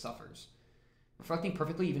because he just suffers. Reflecting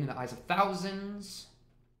perfectly even in the eyes of thousands,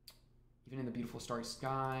 even in the beautiful starry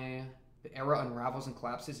sky. The era unravels and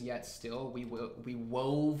collapses, yet still we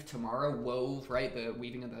wove tomorrow, right? The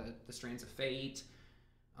weaving of the strands of fate.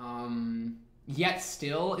 Yet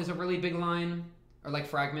still is a really big line. Or like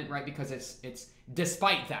fragment, right? Because it's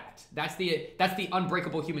despite that. That's the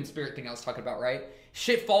unbreakable human spirit thing I was talking about, right?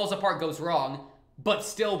 Shit falls apart, goes wrong, but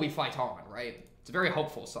still we fight on, right? It's a very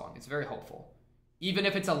hopeful song. It's very hopeful. Even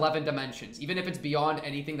if it's 11 dimensions, even if it's beyond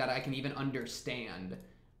anything that I can even understand,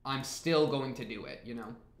 I'm still going to do it, you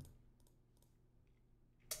know?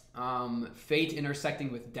 Fate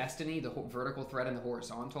intersecting with destiny, the vertical thread and the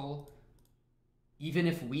horizontal. Even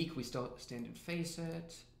if weak, we still stand and face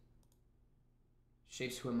it.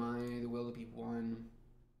 Shapes who am I, the will to be one.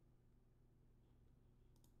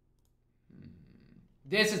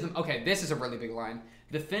 This is a really big line.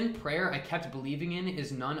 The thin prayer I kept believing in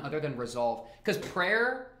is none other than resolve. Because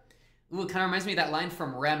prayer, kind of reminds me of that line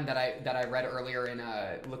from Rem that I read earlier in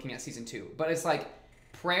looking at season 2. But it's like,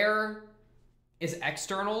 prayer is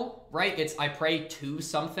external, right? It's I pray to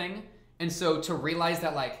something. And so to realize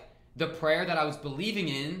that, like, the prayer that I was believing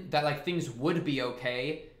in, that, like, things would be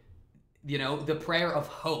okay, you know, the prayer of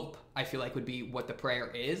hope, I feel like would be what the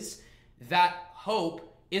prayer is. That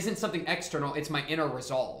hope isn't something external, it's my inner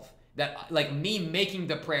resolve. That, like, me making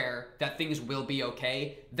the prayer that things will be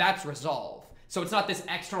okay, that's resolve. So it's not this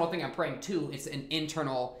external thing I'm praying to, it's an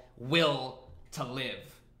internal will to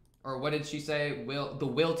live. Or what did she say? The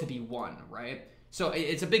will to be one, right? So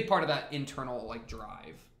it's a big part of that internal, like,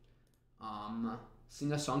 drive.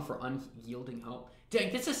 Sing a song for unyielding hope.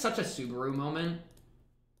 Dang, this is such a Subaru moment.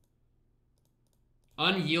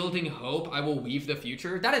 Unyielding hope, I will weave the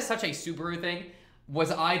future. That is such a Subaru thing.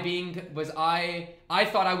 I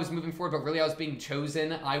thought I was moving forward, but really I was being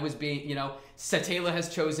chosen. I was being, you know, Satela has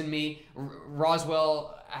chosen me.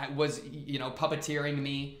 Roswaal was, you know, puppeteering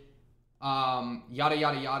me. Yada,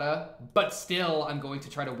 yada, yada. But still, I'm going to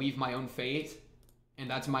try to weave my own fate. And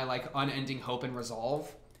that's my, like, unending hope and resolve.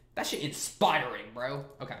 That shit inspiring, bro.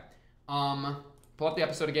 Okay. Pull up the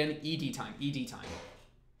episode again. ED time.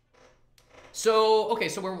 So, okay,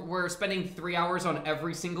 so we're spending 3 hours on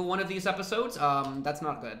every single one of these episodes. That's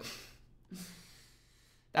not good.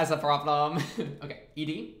 That's a problem. Okay,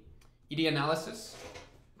 ED analysis.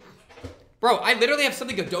 Bro, I literally have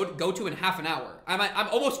something to go to in half an hour. I'm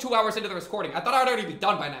almost 2 hours into the recording. I thought I'd already be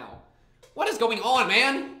done by now. What is going on,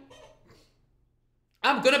 man?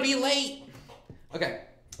 I'm gonna be late. Okay.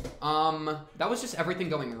 That was just everything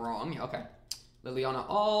going wrong. Yeah, okay. Liliana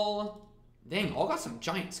all. Dang, all got some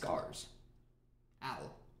giant scars. Ow.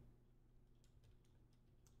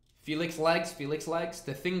 Felix legs.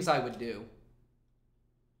 The things I would do.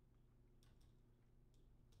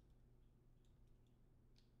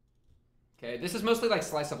 Okay, this is mostly like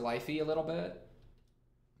slice of lifey a little bit.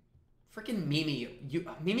 Freaking Mimi.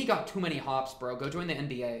 Mimi got too many hops, bro. Go join the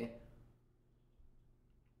NBA.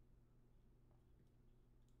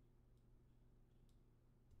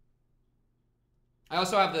 I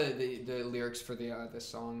also have the lyrics for this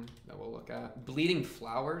song that we'll look at. Bleeding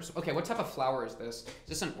flowers. Okay, what type of flower is this? Is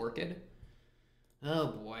this an orchid? Oh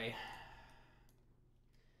boy.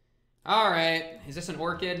 All right, is this an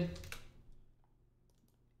orchid?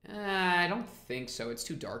 I don't think so. It's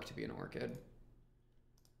too dark to be an orchid.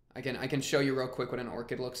 I can show you real quick what an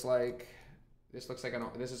orchid looks like. This looks like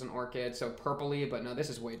this is an orchid, so purpley, but no, this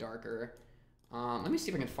is way darker. Let me see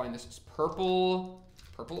if I can find this. It's purple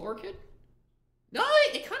orchid? No,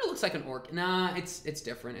 it kind of looks like an orchid. Nah, it's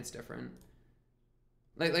different. It's different.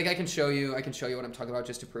 Like I can show you what I'm talking about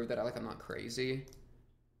just to prove that I'm not crazy.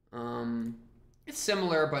 It's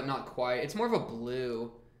similar but not quite. It's more of a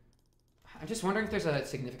blue. I'm just wondering if there's a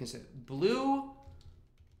significance. Blue.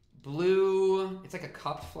 It's like a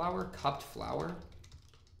cupped flower.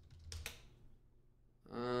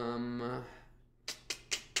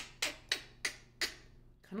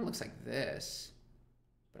 Kind of looks like this,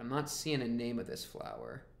 but I'm not seeing a name of this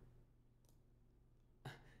flower.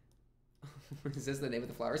 Is this the name of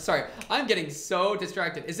the flower? Sorry, I'm getting so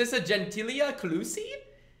distracted. Is this a Gentilia Calusi?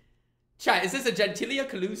 Chat, is this a Gentilia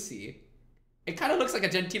Calusi? It kind of looks like a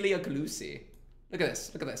Gentilia Calusi. Look at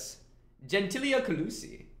this. Look at this. Gentilia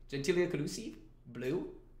Calusi. Gentilia Calusi? Blue?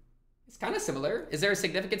 It's kind of similar. Is there a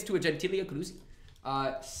significance to a Gentilia Calusi?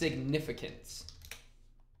 Significance.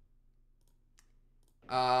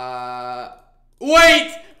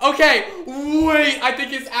 Wait! Okay, wait! I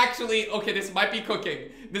think it's actually... Okay, this might be cooking.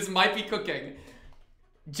 This might be cooking.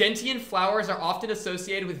 Gentian flowers are often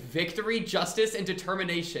associated with victory, justice, and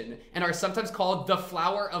determination, and are sometimes called the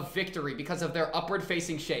flower of victory because of their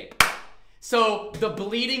upward-facing shape. So, the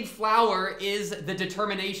bleeding flower is the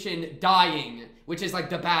determination dying, which is like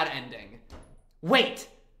the bad ending. Wait!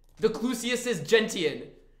 The Clusius is Gentian.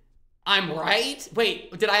 I'm right?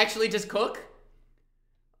 Wait, did I actually just cook?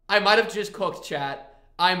 I might have just cooked, chat.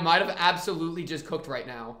 I might have absolutely just cooked right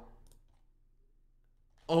now.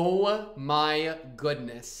 Oh my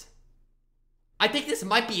goodness. I think this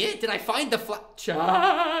might be it. Did I find the flower? Chat,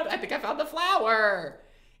 I think I found the flower.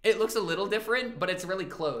 It looks a little different, but it's really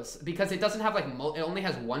close because it doesn't have like, it only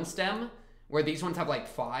has one stem where these ones have like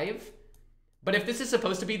 5. But if this is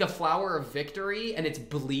supposed to be the flower of victory and it's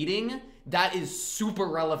bleeding, that is super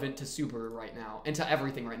relevant to Subaru right now and to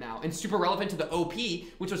everything right now. And super relevant to the OP,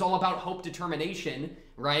 which was all about hope, determination,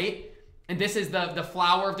 right? And this is the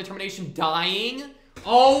flower of determination dying.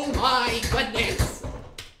 Oh my goodness.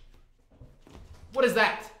 What is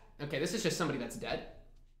that? Okay, this is just somebody that's dead.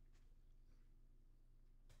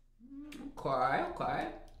 Okay.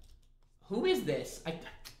 Who is this? I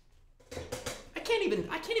can't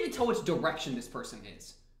even tell which direction this person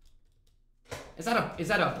is. Is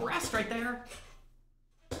that a breast right there?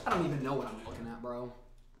 I don't even know what I'm looking at, bro.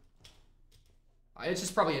 It's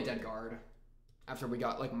just probably a dead guard. After we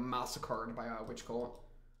got like massacred by a witch cult.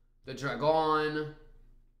 The dragon.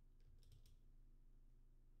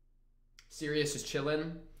 Sirius is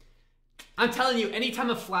chilling. I'm telling you, anytime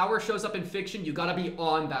a flower shows up in fiction, you gotta be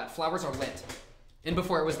on that. Flowers are lit. And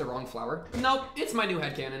before it was the wrong flower. Nope, it's my new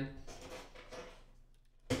headcanon.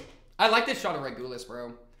 I like this shot of Regulus,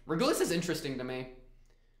 bro. Regulus is interesting to me.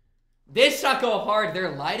 This shot go hard.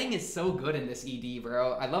 Their lighting is so good in this ED,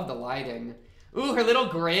 bro. I love the lighting. Ooh, her little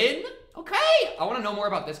grin. Okay, I want to know more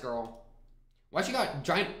about this girl. Why she got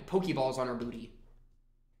giant Pokeballs on her booty?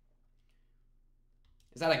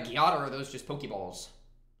 Is that a Gyat or are those just Pokeballs?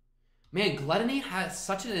 Man, Gluttony has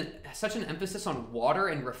such an emphasis on water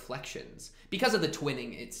and reflections. Because of the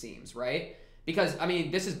twinning, it seems, right? Because, I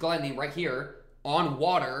mean, this is Gluttony right here. On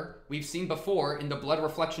water, we've seen before in the blood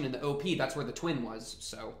reflection in the OP, that's where the twin was.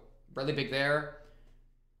 So, really big there.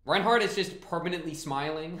 Reinhardt is just permanently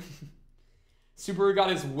smiling. Subaru got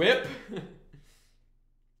his whip.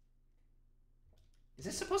 Is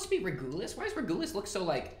this supposed to be Regulus? Why does Regulus look so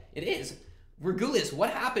like... It is. Regulus, what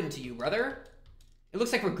happened to you, brother? It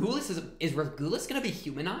looks like Regulus is Regulus gonna be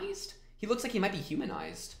humanized? He looks like he might be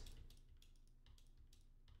humanized.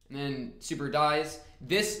 And then Subaru dies.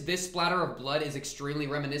 This splatter of blood is extremely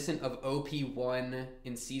reminiscent of OP1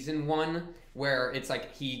 in Season 1, where it's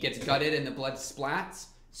like he gets gutted and the blood splats.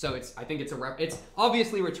 So I think it's it's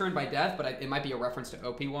obviously returned by death, but it might be a reference to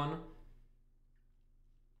OP1.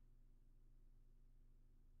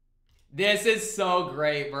 This is so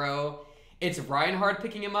great, bro. It's Reinhardt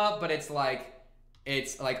picking him up, but it's like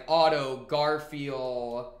Otto,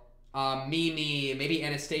 Garfield, Mimi, maybe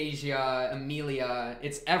Anastasia, Amelia.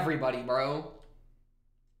 It's everybody, bro.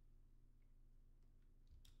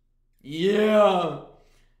 Yeah!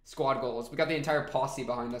 Squad goals. We got the entire posse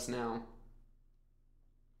behind us now.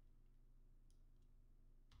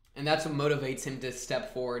 And that's what motivates him to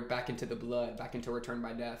step forward back into the blood, back into return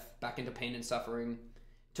by death, back into pain and suffering,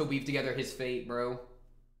 to weave together his fate, bro.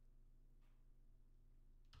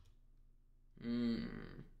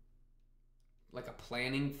 Like a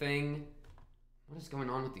planning thing? What is going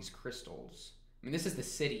on with these crystals? I mean, this is the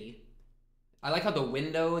city. I like how the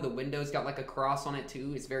window's got like a cross on it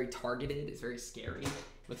too. It's very targeted. It's very scary.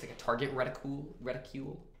 Looks like a target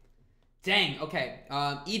reticule. Dang. Okay.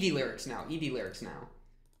 ED lyrics now. ED lyrics now.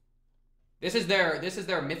 This is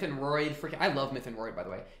their Myth and Roid. I love Myth and Roid, by the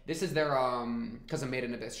way. This is their because of Made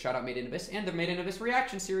in Abyss. Shout out Made in Abyss and the Made in Abyss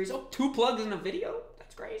reaction series. Oh, 2 plugs in a video.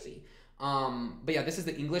 That's crazy. But yeah, this is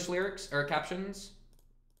the English lyrics or captions.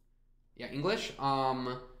 Yeah, English.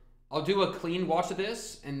 I'll do a clean watch of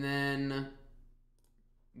this and then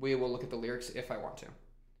we will look at the lyrics if I want to.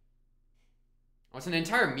 Oh, it's an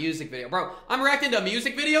entire music video. Bro, I'm reacting to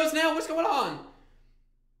music videos now? What's going on?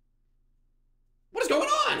 What is going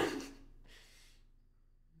on?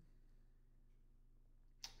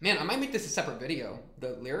 Man, I might make this a separate video.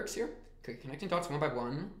 The lyrics here. Okay, connecting dots one by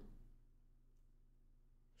one.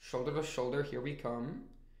 Shoulder to shoulder, here we come.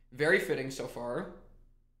 Very fitting so far.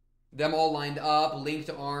 Them all lined up, linked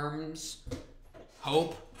arms.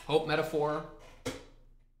 Hope metaphor.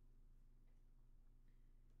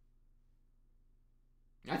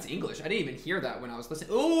 That's English. I didn't even hear that when I was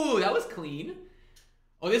listening. Ooh, that was clean.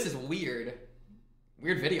 Oh, this is weird.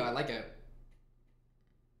 Weird video. I like it.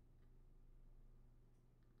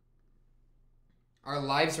 Our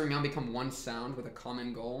lives are now become one sound with a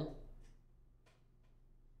common goal.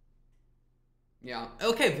 Yeah.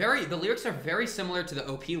 Okay, the lyrics are very similar to the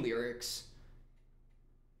OP lyrics.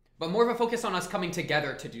 But more of a focus on us coming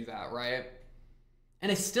together to do that, right? And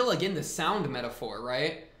it's still, again, the sound metaphor,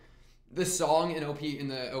 right? The song in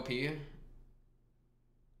the OP.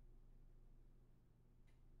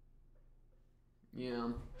 Yeah.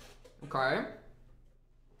 Okay.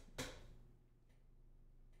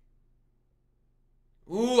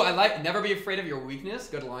 Ooh, I like never be afraid of your weakness.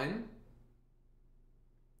 Good line.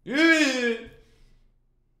 Yeah.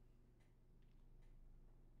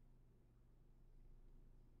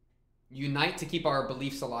 Unite to keep our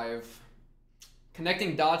beliefs alive.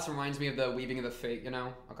 Connecting dots reminds me of the weaving of the fate, you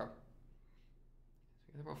know? Okay.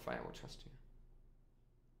 Fight, I will trust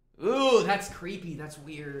you. Ooh, that's creepy. That's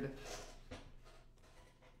weird.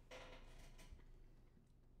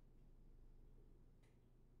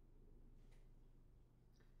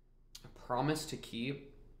 A promise to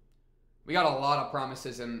keep. We got a lot of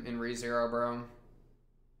promises in ReZero, bro.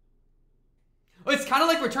 Oh, it's kind of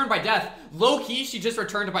like Returned by Death. Low-key, she just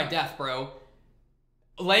returned by death, bro.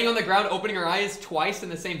 Laying on the ground, opening her eyes twice in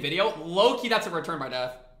the same video. Low-key, that's a Return by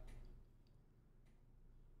Death.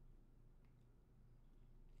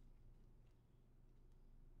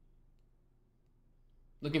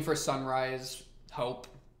 Looking for sunrise, hope.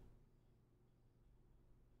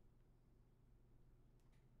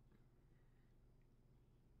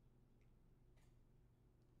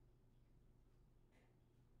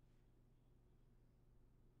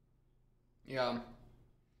 Yeah.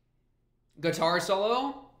 Guitar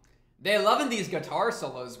solo? They loving these guitar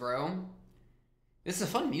solos, bro. This is a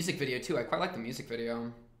fun music video, too. I quite like the music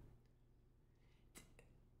video.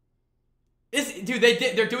 Dude,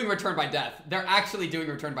 they're doing Return by Death. They're actually doing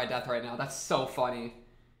Return by Death right now. That's so funny.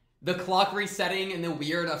 The clock resetting and the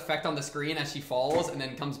weird effect on the screen as she falls and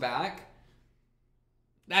then comes back.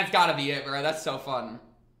 That's gotta be it, bro. That's so fun.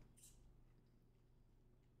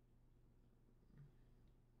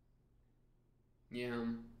 Yeah.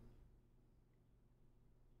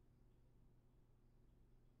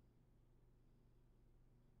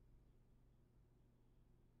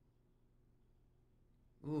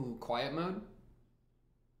 Ooh, quiet mode?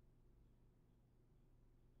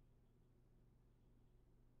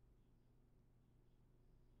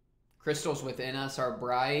 Crystals within us are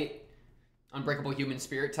bright. Unbreakable human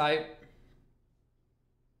spirit type.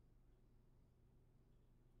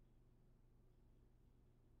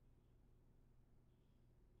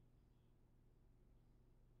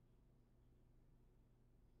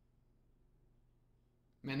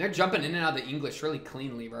 Man, they're jumping in and out of the English really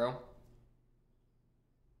cleanly, bro.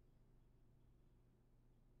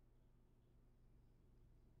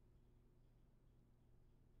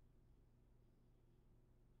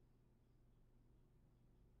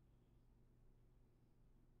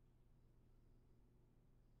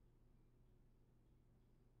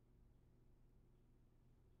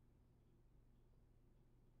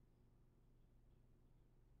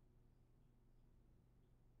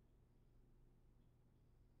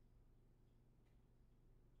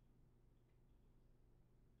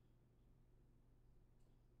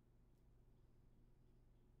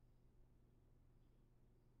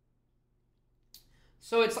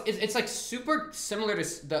 So it's like super similar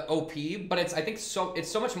to the OP, but it's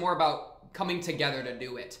so much more about coming together to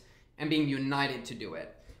do it and being united to do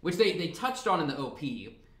it, which they touched on in the OP,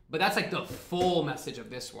 but that's like the full message of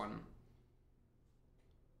this one.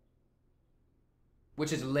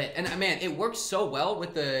 which is lit. And man, it works so well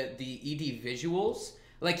with the ED visuals.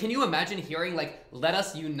 Like, can you imagine hearing like, let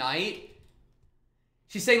us unite?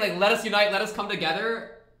 She's saying like, let us unite, let us come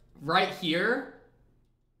together right here.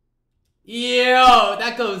 Yo,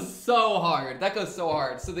 that goes so hard. That goes so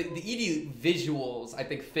hard. So the ED visuals, I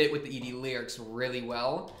think, fit with the ED lyrics really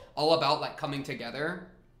well. All about like coming together.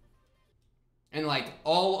 And like,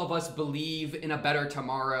 all of us believe in a better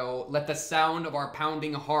tomorrow. Let the sound of our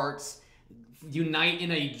pounding hearts unite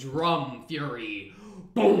in a drum fury.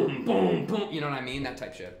 Boom, boom, boom. You know what I mean? That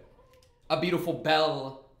type shit. A beautiful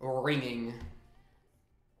bell ringing.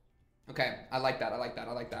 Okay, I like that. I like that.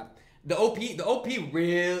 I like that. The OP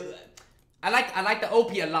real. I like the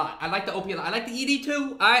OP a lot. I like the OP a lot. I like the ED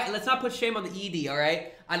too. All right, let's not put shame on the ED. All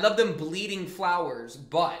right, I love them bleeding flowers,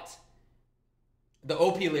 but the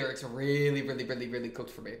OP lyrics really, really, really, really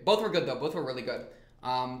cooked for me. Both were good though. Both were really good.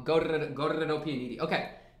 Go to the OP and ED.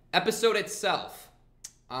 Okay, episode itself.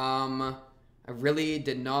 I really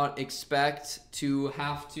did not expect to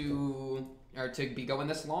have to be going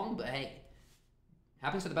this long, but hey.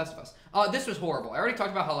 Happens to the best of us. This was horrible. I already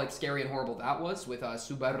talked about how like scary and horrible that was with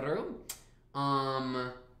Subaru.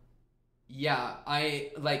 Yeah, I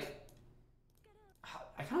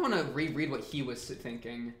kind of want to reread what he was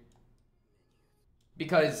thinking.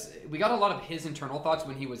 Because we got a lot of his internal thoughts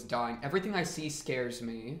when he was dying. Everything I see scares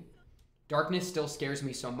me. Darkness still scares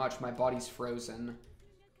me so much. My body's frozen.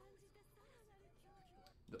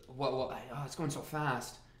 Oh, it's going so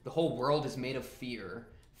fast. The whole world is made of fear.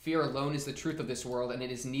 Fear alone is the truth of this world, and it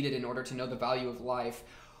is needed in order to know the value of life.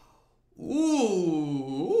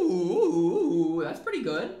 Ooh, that's pretty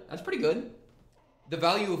good. That's pretty good. The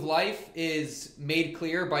value of life is made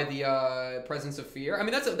clear by the presence of fear. I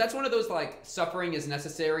mean, that's one of those, like, suffering is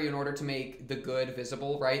necessary in order to make the good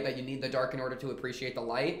visible, right? That you need the dark in order to appreciate the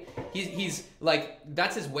light. He's like,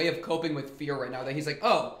 that's his way of coping with fear right now. That he's like,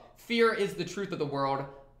 oh, fear is the truth of the world.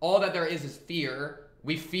 All that there is fear.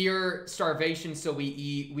 We fear starvation, so we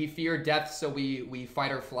eat. We fear death, so we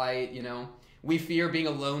fight or flight, you know? We fear being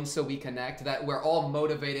alone, so we connect. That we're all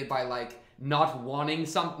motivated by, like, not wanting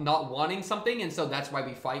something, and so that's why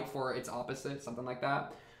we fight for its opposite, something like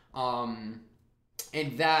that. And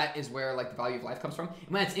that is where, like, the value of life comes from.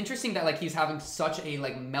 Man, it's interesting that, like, he's having such a,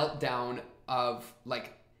 like, meltdown of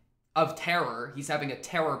terror. He's having a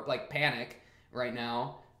terror, like, panic right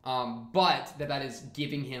now. But that is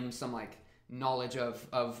giving him some, like, knowledge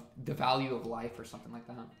of the value of life or something like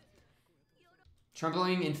that.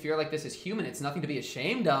 Trembling in fear like this is human. It's nothing to be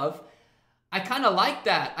ashamed of. I kind of like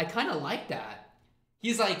that. I kind of like that.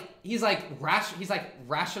 He's reconciling.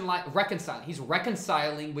 He's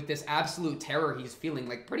reconciling with this absolute terror he's feeling,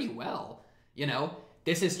 like, pretty well. You know,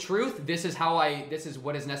 this is truth. This is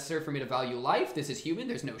what is necessary for me to value life. This is human.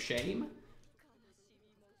 There's no shame.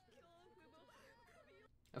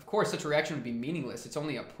 Of course, such a reaction would be meaningless. It's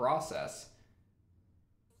only a process.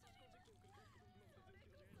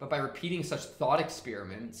 But by repeating such thought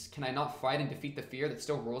experiments, can I not fight and defeat the fear that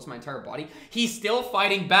still rules my entire body? He's still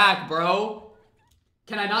fighting back, bro.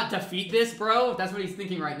 Can I not defeat this, bro? That's what he's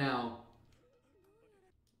thinking right now.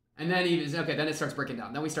 And then then it starts breaking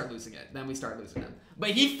down. Then we start losing it. But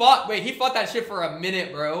he fought that shit for a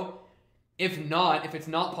minute, bro. If it's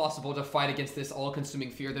not possible to fight against this all-consuming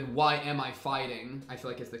fear, then why am I fighting? I feel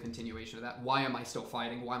like it's the continuation of that. Why am I still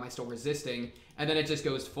fighting? Why am I still resisting? And then it just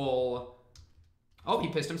goes full... Oh, he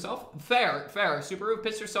pissed himself? Fair. Subaru,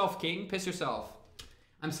 piss yourself, king. Piss yourself.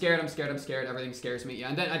 I'm scared. Everything scares me. Yeah,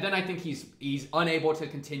 and then I think he's unable to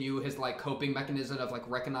continue his, like, coping mechanism of, like,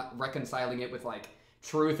 reconciling it with, like,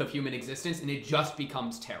 truth of human existence, and it just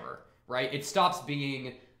becomes terror, right? It stops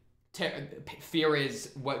being... fear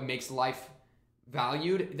is what makes life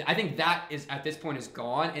valued. I think that is, at this point, is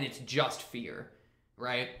gone, and it's just fear,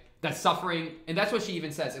 right? That suffering, and that's what she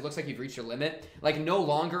even says. It looks like you've reached your limit. Like, no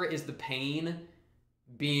longer is the pain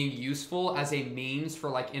being useful as a means for,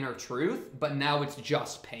 like, inner truth, but now it's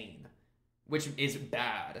just pain, which is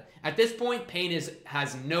bad. At this point, pain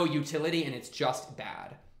has no utility, and it's just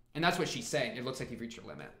bad. And that's what she's saying. It looks like you've reached your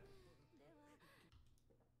limit.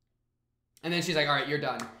 And then she's like, all right, you're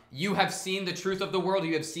done. You have seen the truth of the world.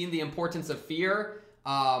 You have seen the importance of fear.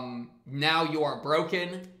 Now you are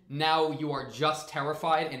broken. Now you are just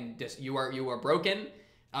terrified, and you are broken.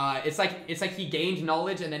 It's like he gained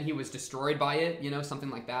knowledge and then he was destroyed by it, you know, something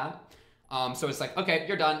like that. So it's like, okay,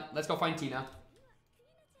 you're done. Let's go find Tina.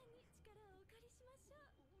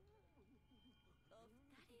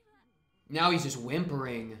 Now he's just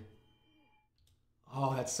whimpering.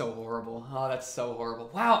 Oh, that's so horrible. Oh, that's so horrible.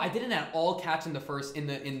 Wow, I didn't at all catch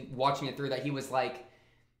in watching it through that he was, like,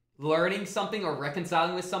 learning something or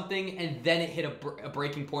reconciling with something, and then it hit a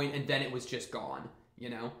breaking point, and then it was just gone. you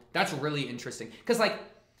know? That's really interesting. Because, like,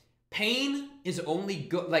 pain is only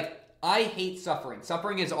good. Like, I hate suffering.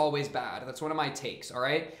 Suffering is always bad. That's one of my takes, all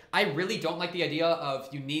right? I really don't like the idea of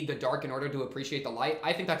you need the dark in order to appreciate the light.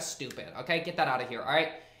 I think that's stupid, okay? Get that out of here, all right?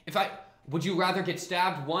 Would you rather get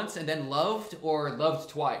stabbed once and then loved, or loved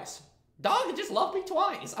twice? Dog, just love me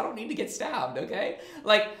twice. I don't need to get stabbed, okay?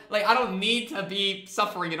 Like I don't need to be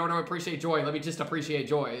suffering in order to appreciate joy. Let me just appreciate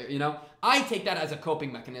joy, you know? I take that as a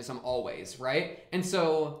coping mechanism always, right? And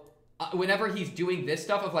so whenever he's doing this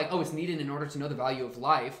stuff of like, oh, it's needed in order to know the value of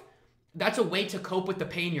life, that's a way to cope with the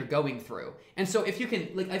pain you're going through. And so if you can,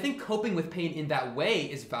 like, I think coping with pain in that way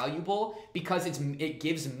is valuable because it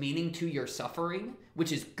gives meaning to your suffering,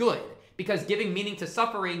 which is good. Because giving meaning to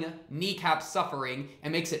suffering kneecaps suffering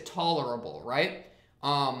and makes it tolerable, right?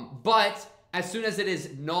 But as soon as it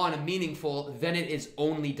is non-meaningful, then it is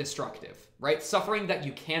only destructive, right? Suffering that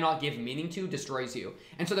you cannot give meaning to destroys you.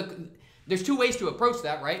 And so there's two ways to approach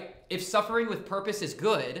that, right? If suffering with purpose is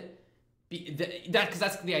good, because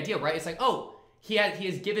that's the idea, right? It's like, oh, he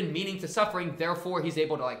has given meaning to suffering, therefore he's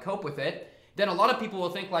able to like cope with it. Then a lot of people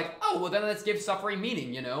will think like, oh, well then let's give suffering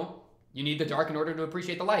meaning, you know? You need the dark in order to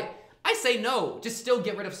appreciate the light. I say no, just still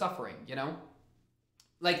get rid of suffering, you know?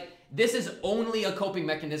 Like, this is only a coping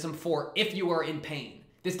mechanism for if you are in pain.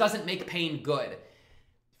 This doesn't make pain good.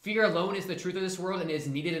 Fear alone is the truth of this world and is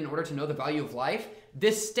needed in order to know the value of life.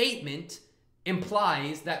 This statement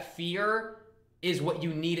implies that fear is what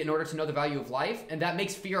you need in order to know the value of life, and that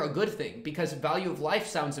makes fear a good thing, because value of life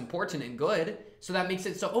sounds important and good, so that makes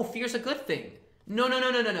it so, oh, fear's a good thing. No.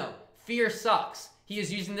 Fear sucks. He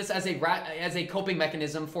is using this as a coping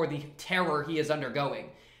mechanism for the terror he is undergoing.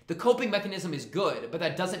 The coping mechanism is good, but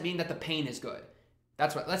that doesn't mean that the pain is good.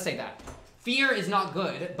 That's right, let's say that. Fear is not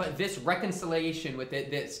good, but this reconciliation with it,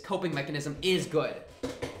 this coping mechanism is good.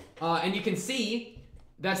 And you can see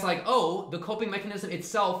that's like, oh, the coping mechanism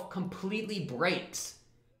itself completely breaks.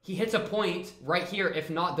 He hits a point right here. If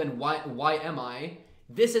not, then why am I?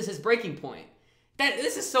 This is his breaking point.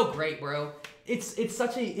 This is so great, bro. It's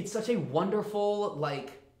such a wonderful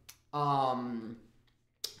like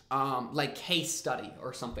case study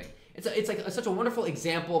or something. It's like such a wonderful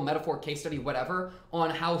example, metaphor, case study, whatever,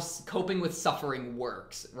 on how coping with suffering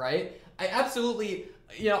works, right? I absolutely,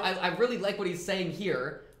 you know, I really like what he's saying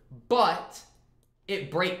here, but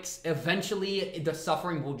it breaks. Eventually, the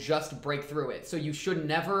suffering will just break through it. So you should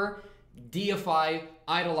never deify,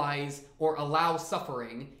 idolize, or allow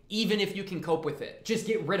suffering, even if you can cope with it. Just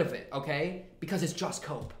get rid of it, okay? Because it's just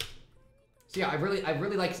cope. So yeah, I really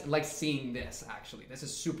like seeing this, actually. This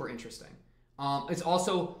is super interesting. It's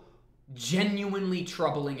also genuinely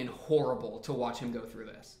troubling and horrible to watch him go through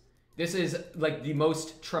this. This is like the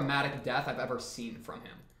most traumatic death I've ever seen from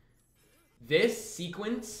him. This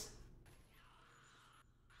sequence...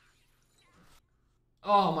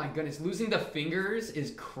 Oh my goodness, losing the fingers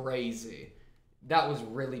is crazy. That was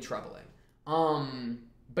really troubling.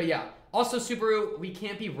 But yeah, also Subaru, we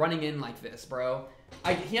can't be running in like this, bro.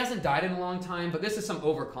 He hasn't died in a long time, but this is some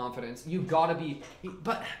overconfidence. You gotta be,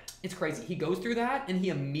 but it's crazy. He goes through that and he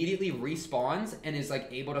immediately respawns and is like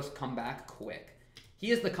able to come back quick. He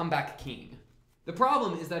is the comeback king. The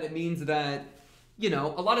problem is that it means that, you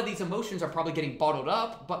know, a lot of these emotions are probably getting bottled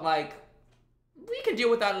up, but like, we can deal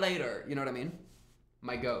with that later. You know what I mean?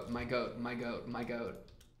 My goat.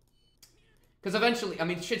 Because eventually, I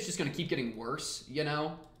mean, shit's just gonna keep getting worse, you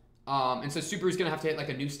know? And so Subaru's gonna have to hit like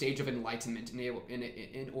a new stage of enlightenment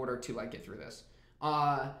in order to like get through this.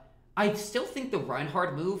 I still think the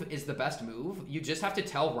Reinhard move is the best move. You just have to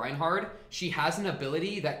tell Reinhard she has an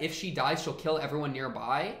ability that if she dies, she'll kill everyone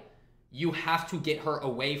nearby. You have to get her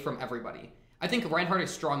away from everybody. I think Reinhard is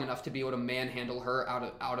strong enough to be able to manhandle her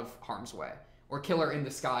out of harm's way. Or kill her in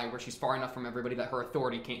the sky where she's far enough from everybody that her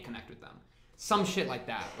authority can't connect with them. Some shit like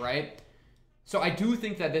that, right? So I do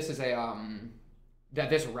think that this is a, that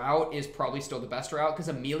this route is probably still the best route, because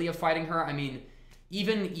Amelia fighting her, I mean,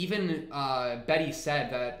 even Betty said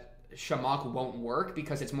that Shamok won't work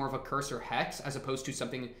because it's more of a curse or hex as opposed to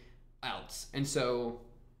something else. And so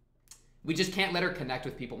we just can't let her connect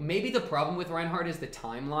with people. Maybe the problem with Reinhardt is the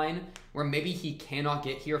timeline, where maybe he cannot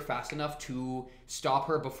get here fast enough to stop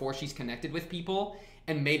her before she's connected with people,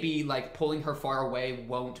 and maybe like pulling her far away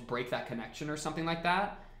won't break that connection or something like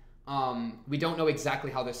that. We don't know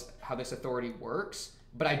exactly how this authority works,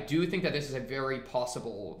 but I do think that this is a very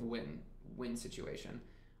possible win situation.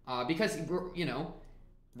 Because, you know,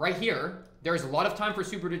 right here, there's a lot of time for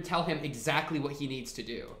Subaru to tell him exactly what he needs to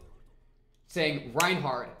do. Saying,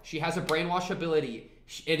 Reinhard, she has a brainwash ability,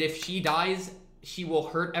 and if she dies, she will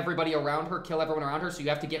hurt everybody around her, kill everyone around her, so you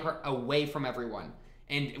have to get her away from everyone.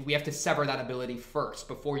 And we have to sever that ability first,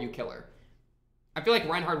 before you kill her. I feel like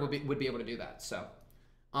Reinhard would be able to do that. So,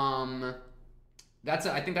 I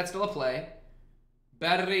think that's still a play.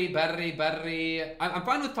 Betty. I'm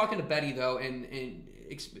fine with talking to Betty though, and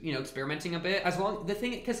experimenting a bit. As long the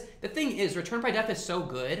thing is, Return by Death is so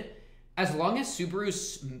good. As long as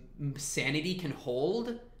Subaru's sanity can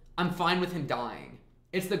hold, I'm fine with him dying.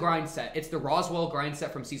 It's the grind set. It's the Roswell grind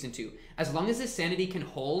set from season 2. As long as his sanity can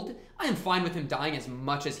hold, I am fine with him dying as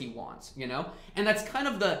much as he wants, you know? And that's kind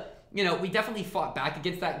of the, we definitely fought back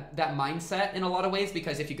against that mindset in a lot of ways,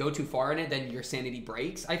 because if you go too far in it, then your sanity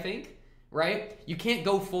breaks, I think, right? You can't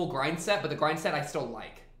go full grind set, but the grind set I still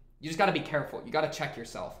like. You just gotta be careful. You gotta check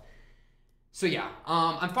yourself. So yeah,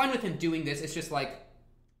 I'm fine with him doing this. It's just like,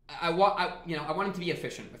 I want him to be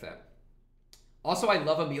efficient with it. Also, I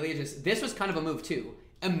love Amelia. This was kind of a move too.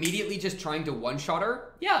 Immediately just trying to one-shot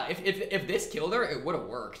her. Yeah, if this killed her, it would have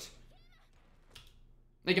worked.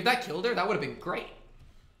 Like, if that killed her, that would have been great.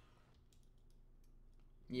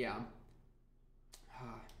 Yeah.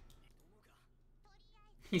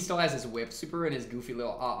 He still has his whip. Super and his goofy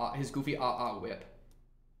little whip.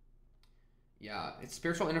 Yeah, it's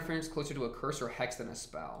spiritual interference closer to a curse or hex than a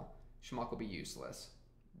spell. Schmuck will be useless.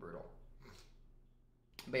 Brutal.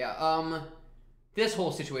 But yeah, this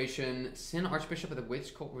whole situation, Sin Archbishop of the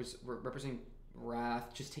Witch Cult was representing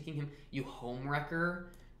Wrath, just taking him, you homewrecker,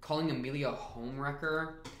 calling Amelia a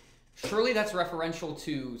homewrecker. Surely that's referential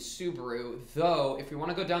to Subaru, though if we want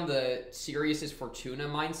to go down the Sirius is Fortuna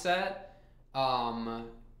mindset,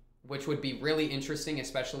 which would be really interesting,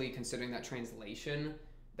 especially considering that translation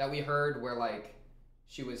that we heard where like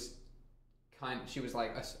she was like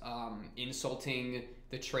insulting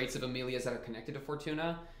the traits of Amelia's that are connected to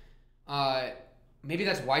Fortuna. Maybe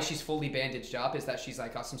that's why she's fully bandaged up, is that she's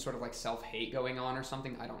like got some sort of like self-hate going on or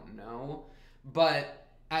something. I don't know. But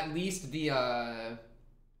at least the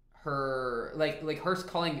her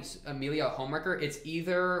calling Amelia a homewrecker, it's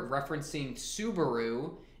either referencing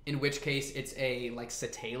Subaru, in which case it's a like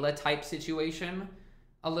Satela type situation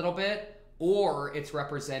a little bit, or it's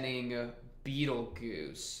representing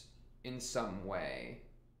Beetlejuice in some way.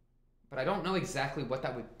 But I don't know exactly what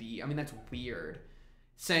that would be. I mean, that's weird.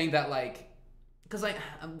 Saying that, like, because, like,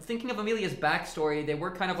 I'm thinking of Amelia's backstory. They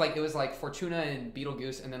were kind of, like, it was, like, Fortuna and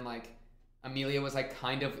Beetlejuice, and then, like, Amelia was, like,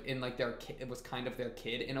 kind of in, like, it was kind of their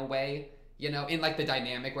kid in a way, you know, in, like, the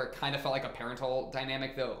dynamic where it kind of felt like a parental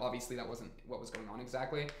dynamic, though obviously that wasn't what was going on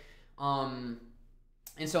exactly. And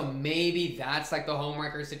so maybe that's, like, the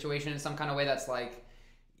homewrecker situation in some kind of way that's, like,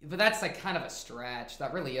 but that's, like, kind of a stretch.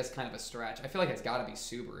 That really is kind of a stretch. I feel like it's gotta be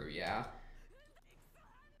Subaru, yeah.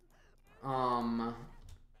 I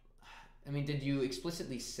mean, did you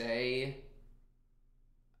explicitly say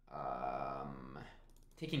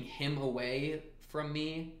taking him away from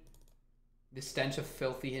me? The stench of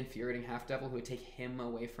filthy, infuriating half-devil who would take him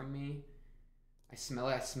away from me? I smell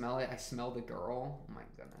it, I smell the girl. Oh my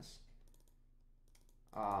goodness.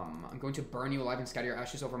 I'm going to burn you alive and scatter your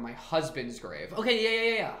ashes over my husband's grave.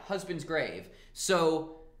 Okay, yeah. Husband's grave.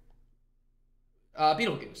 So,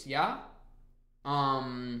 Beetlejuice, yeah?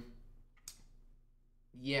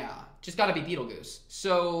 Yeah, just gotta be Beetlejuice.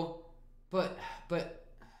 So, but,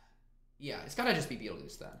 yeah, it's gotta just be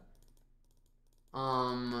Beetlejuice then.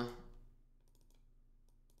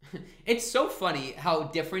 It's so funny how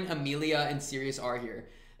different Amelia and Sirius are here.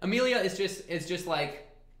 Amelia is just like,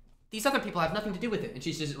 these other people have nothing to do with it. And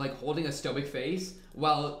she's just like holding a stoic face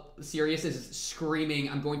while Sirius is screaming,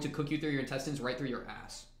 I'm going to cook you through your intestines right through your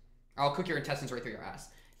ass. I'll cook your intestines right through your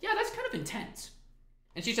ass. Yeah, that's kind of intense.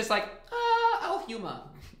 And she's just like, I'll humor.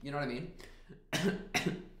 You know what I mean?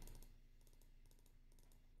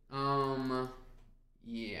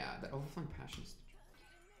 Yeah, that overflowing passion.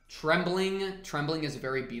 Trembling is a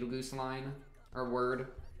very Beetlejuice line or word.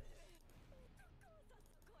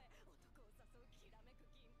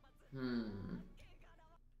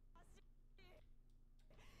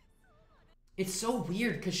 It's so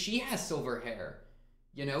weird because she has silver hair.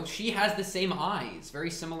 You know, she has the same eyes, very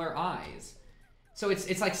similar eyes. So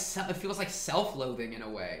it's like, it feels like self-loathing in a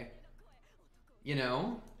way. You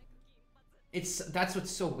know? That's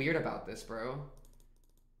what's so weird about this, bro.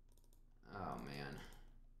 Oh, man.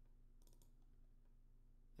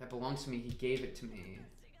 That belongs to me. He gave it to me.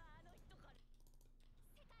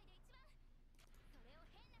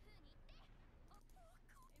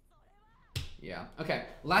 Yeah. Okay.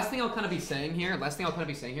 Last thing I'll kind of be saying here.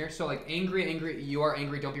 So, like, angry, you are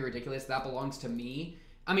angry, don't be ridiculous. That belongs to me.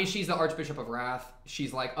 I mean, she's the Archbishop of Wrath.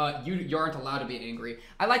 She's like, you aren't allowed to be angry.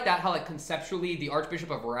 I like that, how, like, conceptually, the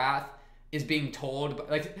Archbishop of Wrath is being told,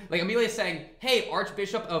 like Amelia's saying, hey,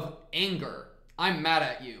 Archbishop of Anger, I'm mad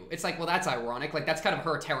at you. It's like, well, that's ironic. Like, that's kind of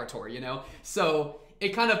her territory, you know? So, it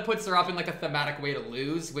kind of puts her up in like a thematic way to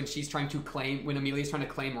lose when she's trying to claim, when Amelia's trying to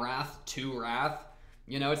claim Wrath to Wrath.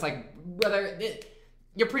 You know, it's like,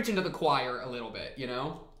 you're preaching to the choir a little bit, you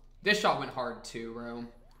know? This shot went hard too, bro.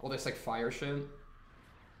 All this like fire shit.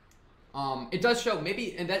 It does show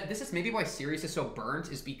maybe, and that this is maybe why Sirius is so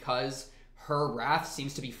burnt, is because her wrath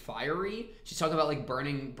seems to be fiery. She's talking about like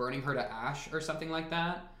burning her to ash or something like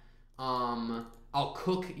that. I'll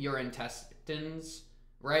cook your intestines,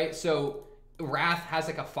 right? So Wrath has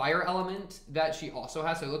like a fire element that she also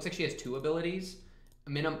has. So it looks like she has 2 abilities,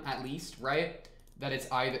 minimum at least, right? That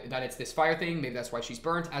it's either that it's this fire thing, maybe that's why she's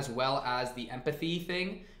burnt, as well as the empathy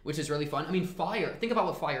thing, which is really fun. I mean, fire. Think about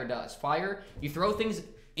what fire does. Fire, you throw things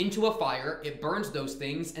into a fire, it burns those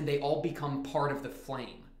things, and they all become part of the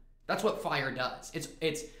flame. That's what fire does.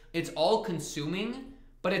 It's all consuming,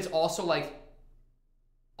 but it's also like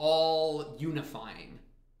all unifying,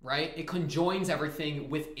 right? It conjoins everything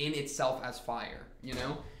within itself as fire, you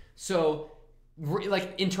know? So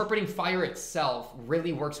like interpreting fire itself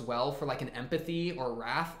really works well for like an empathy or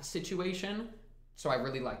wrath situation. So I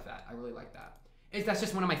really like that. I really like that. That's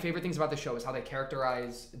just one of my favorite things about the show, is how they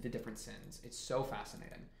characterize the different sins. It's so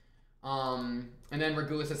fascinating. And then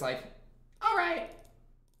Regulus is like, all right,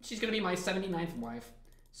 she's gonna be my 79th wife.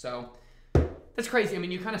 So that's crazy. I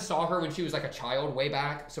mean, you kind of saw her when she was like a child way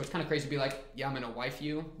back, so it's kind of crazy to be like, yeah, I'm gonna wife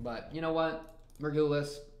you. But you know what,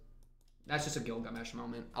 Regulus, that's just a Gilgamesh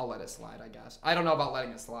moment. I'll let it slide, I guess. I don't know about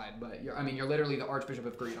letting it slide, but you're literally the Archbishop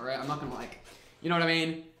of Greed, all right? I'm not gonna like, you know what I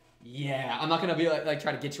mean? Yeah, I'm not gonna be like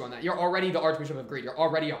try to get you on that. You're already the Archbishop of Greed. You're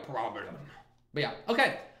already a problem. But yeah,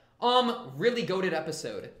 okay. Really goated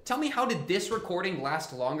episode. Tell me, how did this recording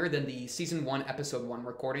last longer than the season 1, episode 1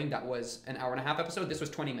 recording that was an hour-and-a-half episode? This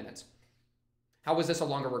was 20 minutes. How was this a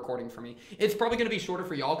longer recording for me? It's probably gonna be shorter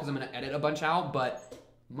for y'all because I'm gonna edit a bunch out, but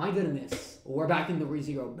my goodness, we're back in the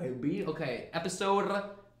ReZero, baby. Okay, episode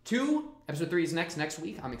 2. Episode 3 is next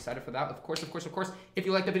week. I'm excited for that. Of course. If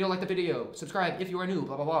you like the video, subscribe if you are new,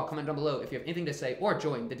 blah, blah, blah. Comment down below if you have anything to say, or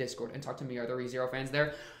join the Discord and talk to me or the ReZero fans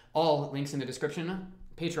there. All links in the description.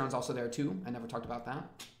 Patreon's also there too. I never talked about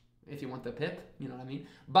that. If you want the pip, you know what I mean?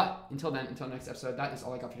 But until then, until next episode, that is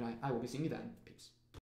all I got for tonight. I will be seeing you then. Peace.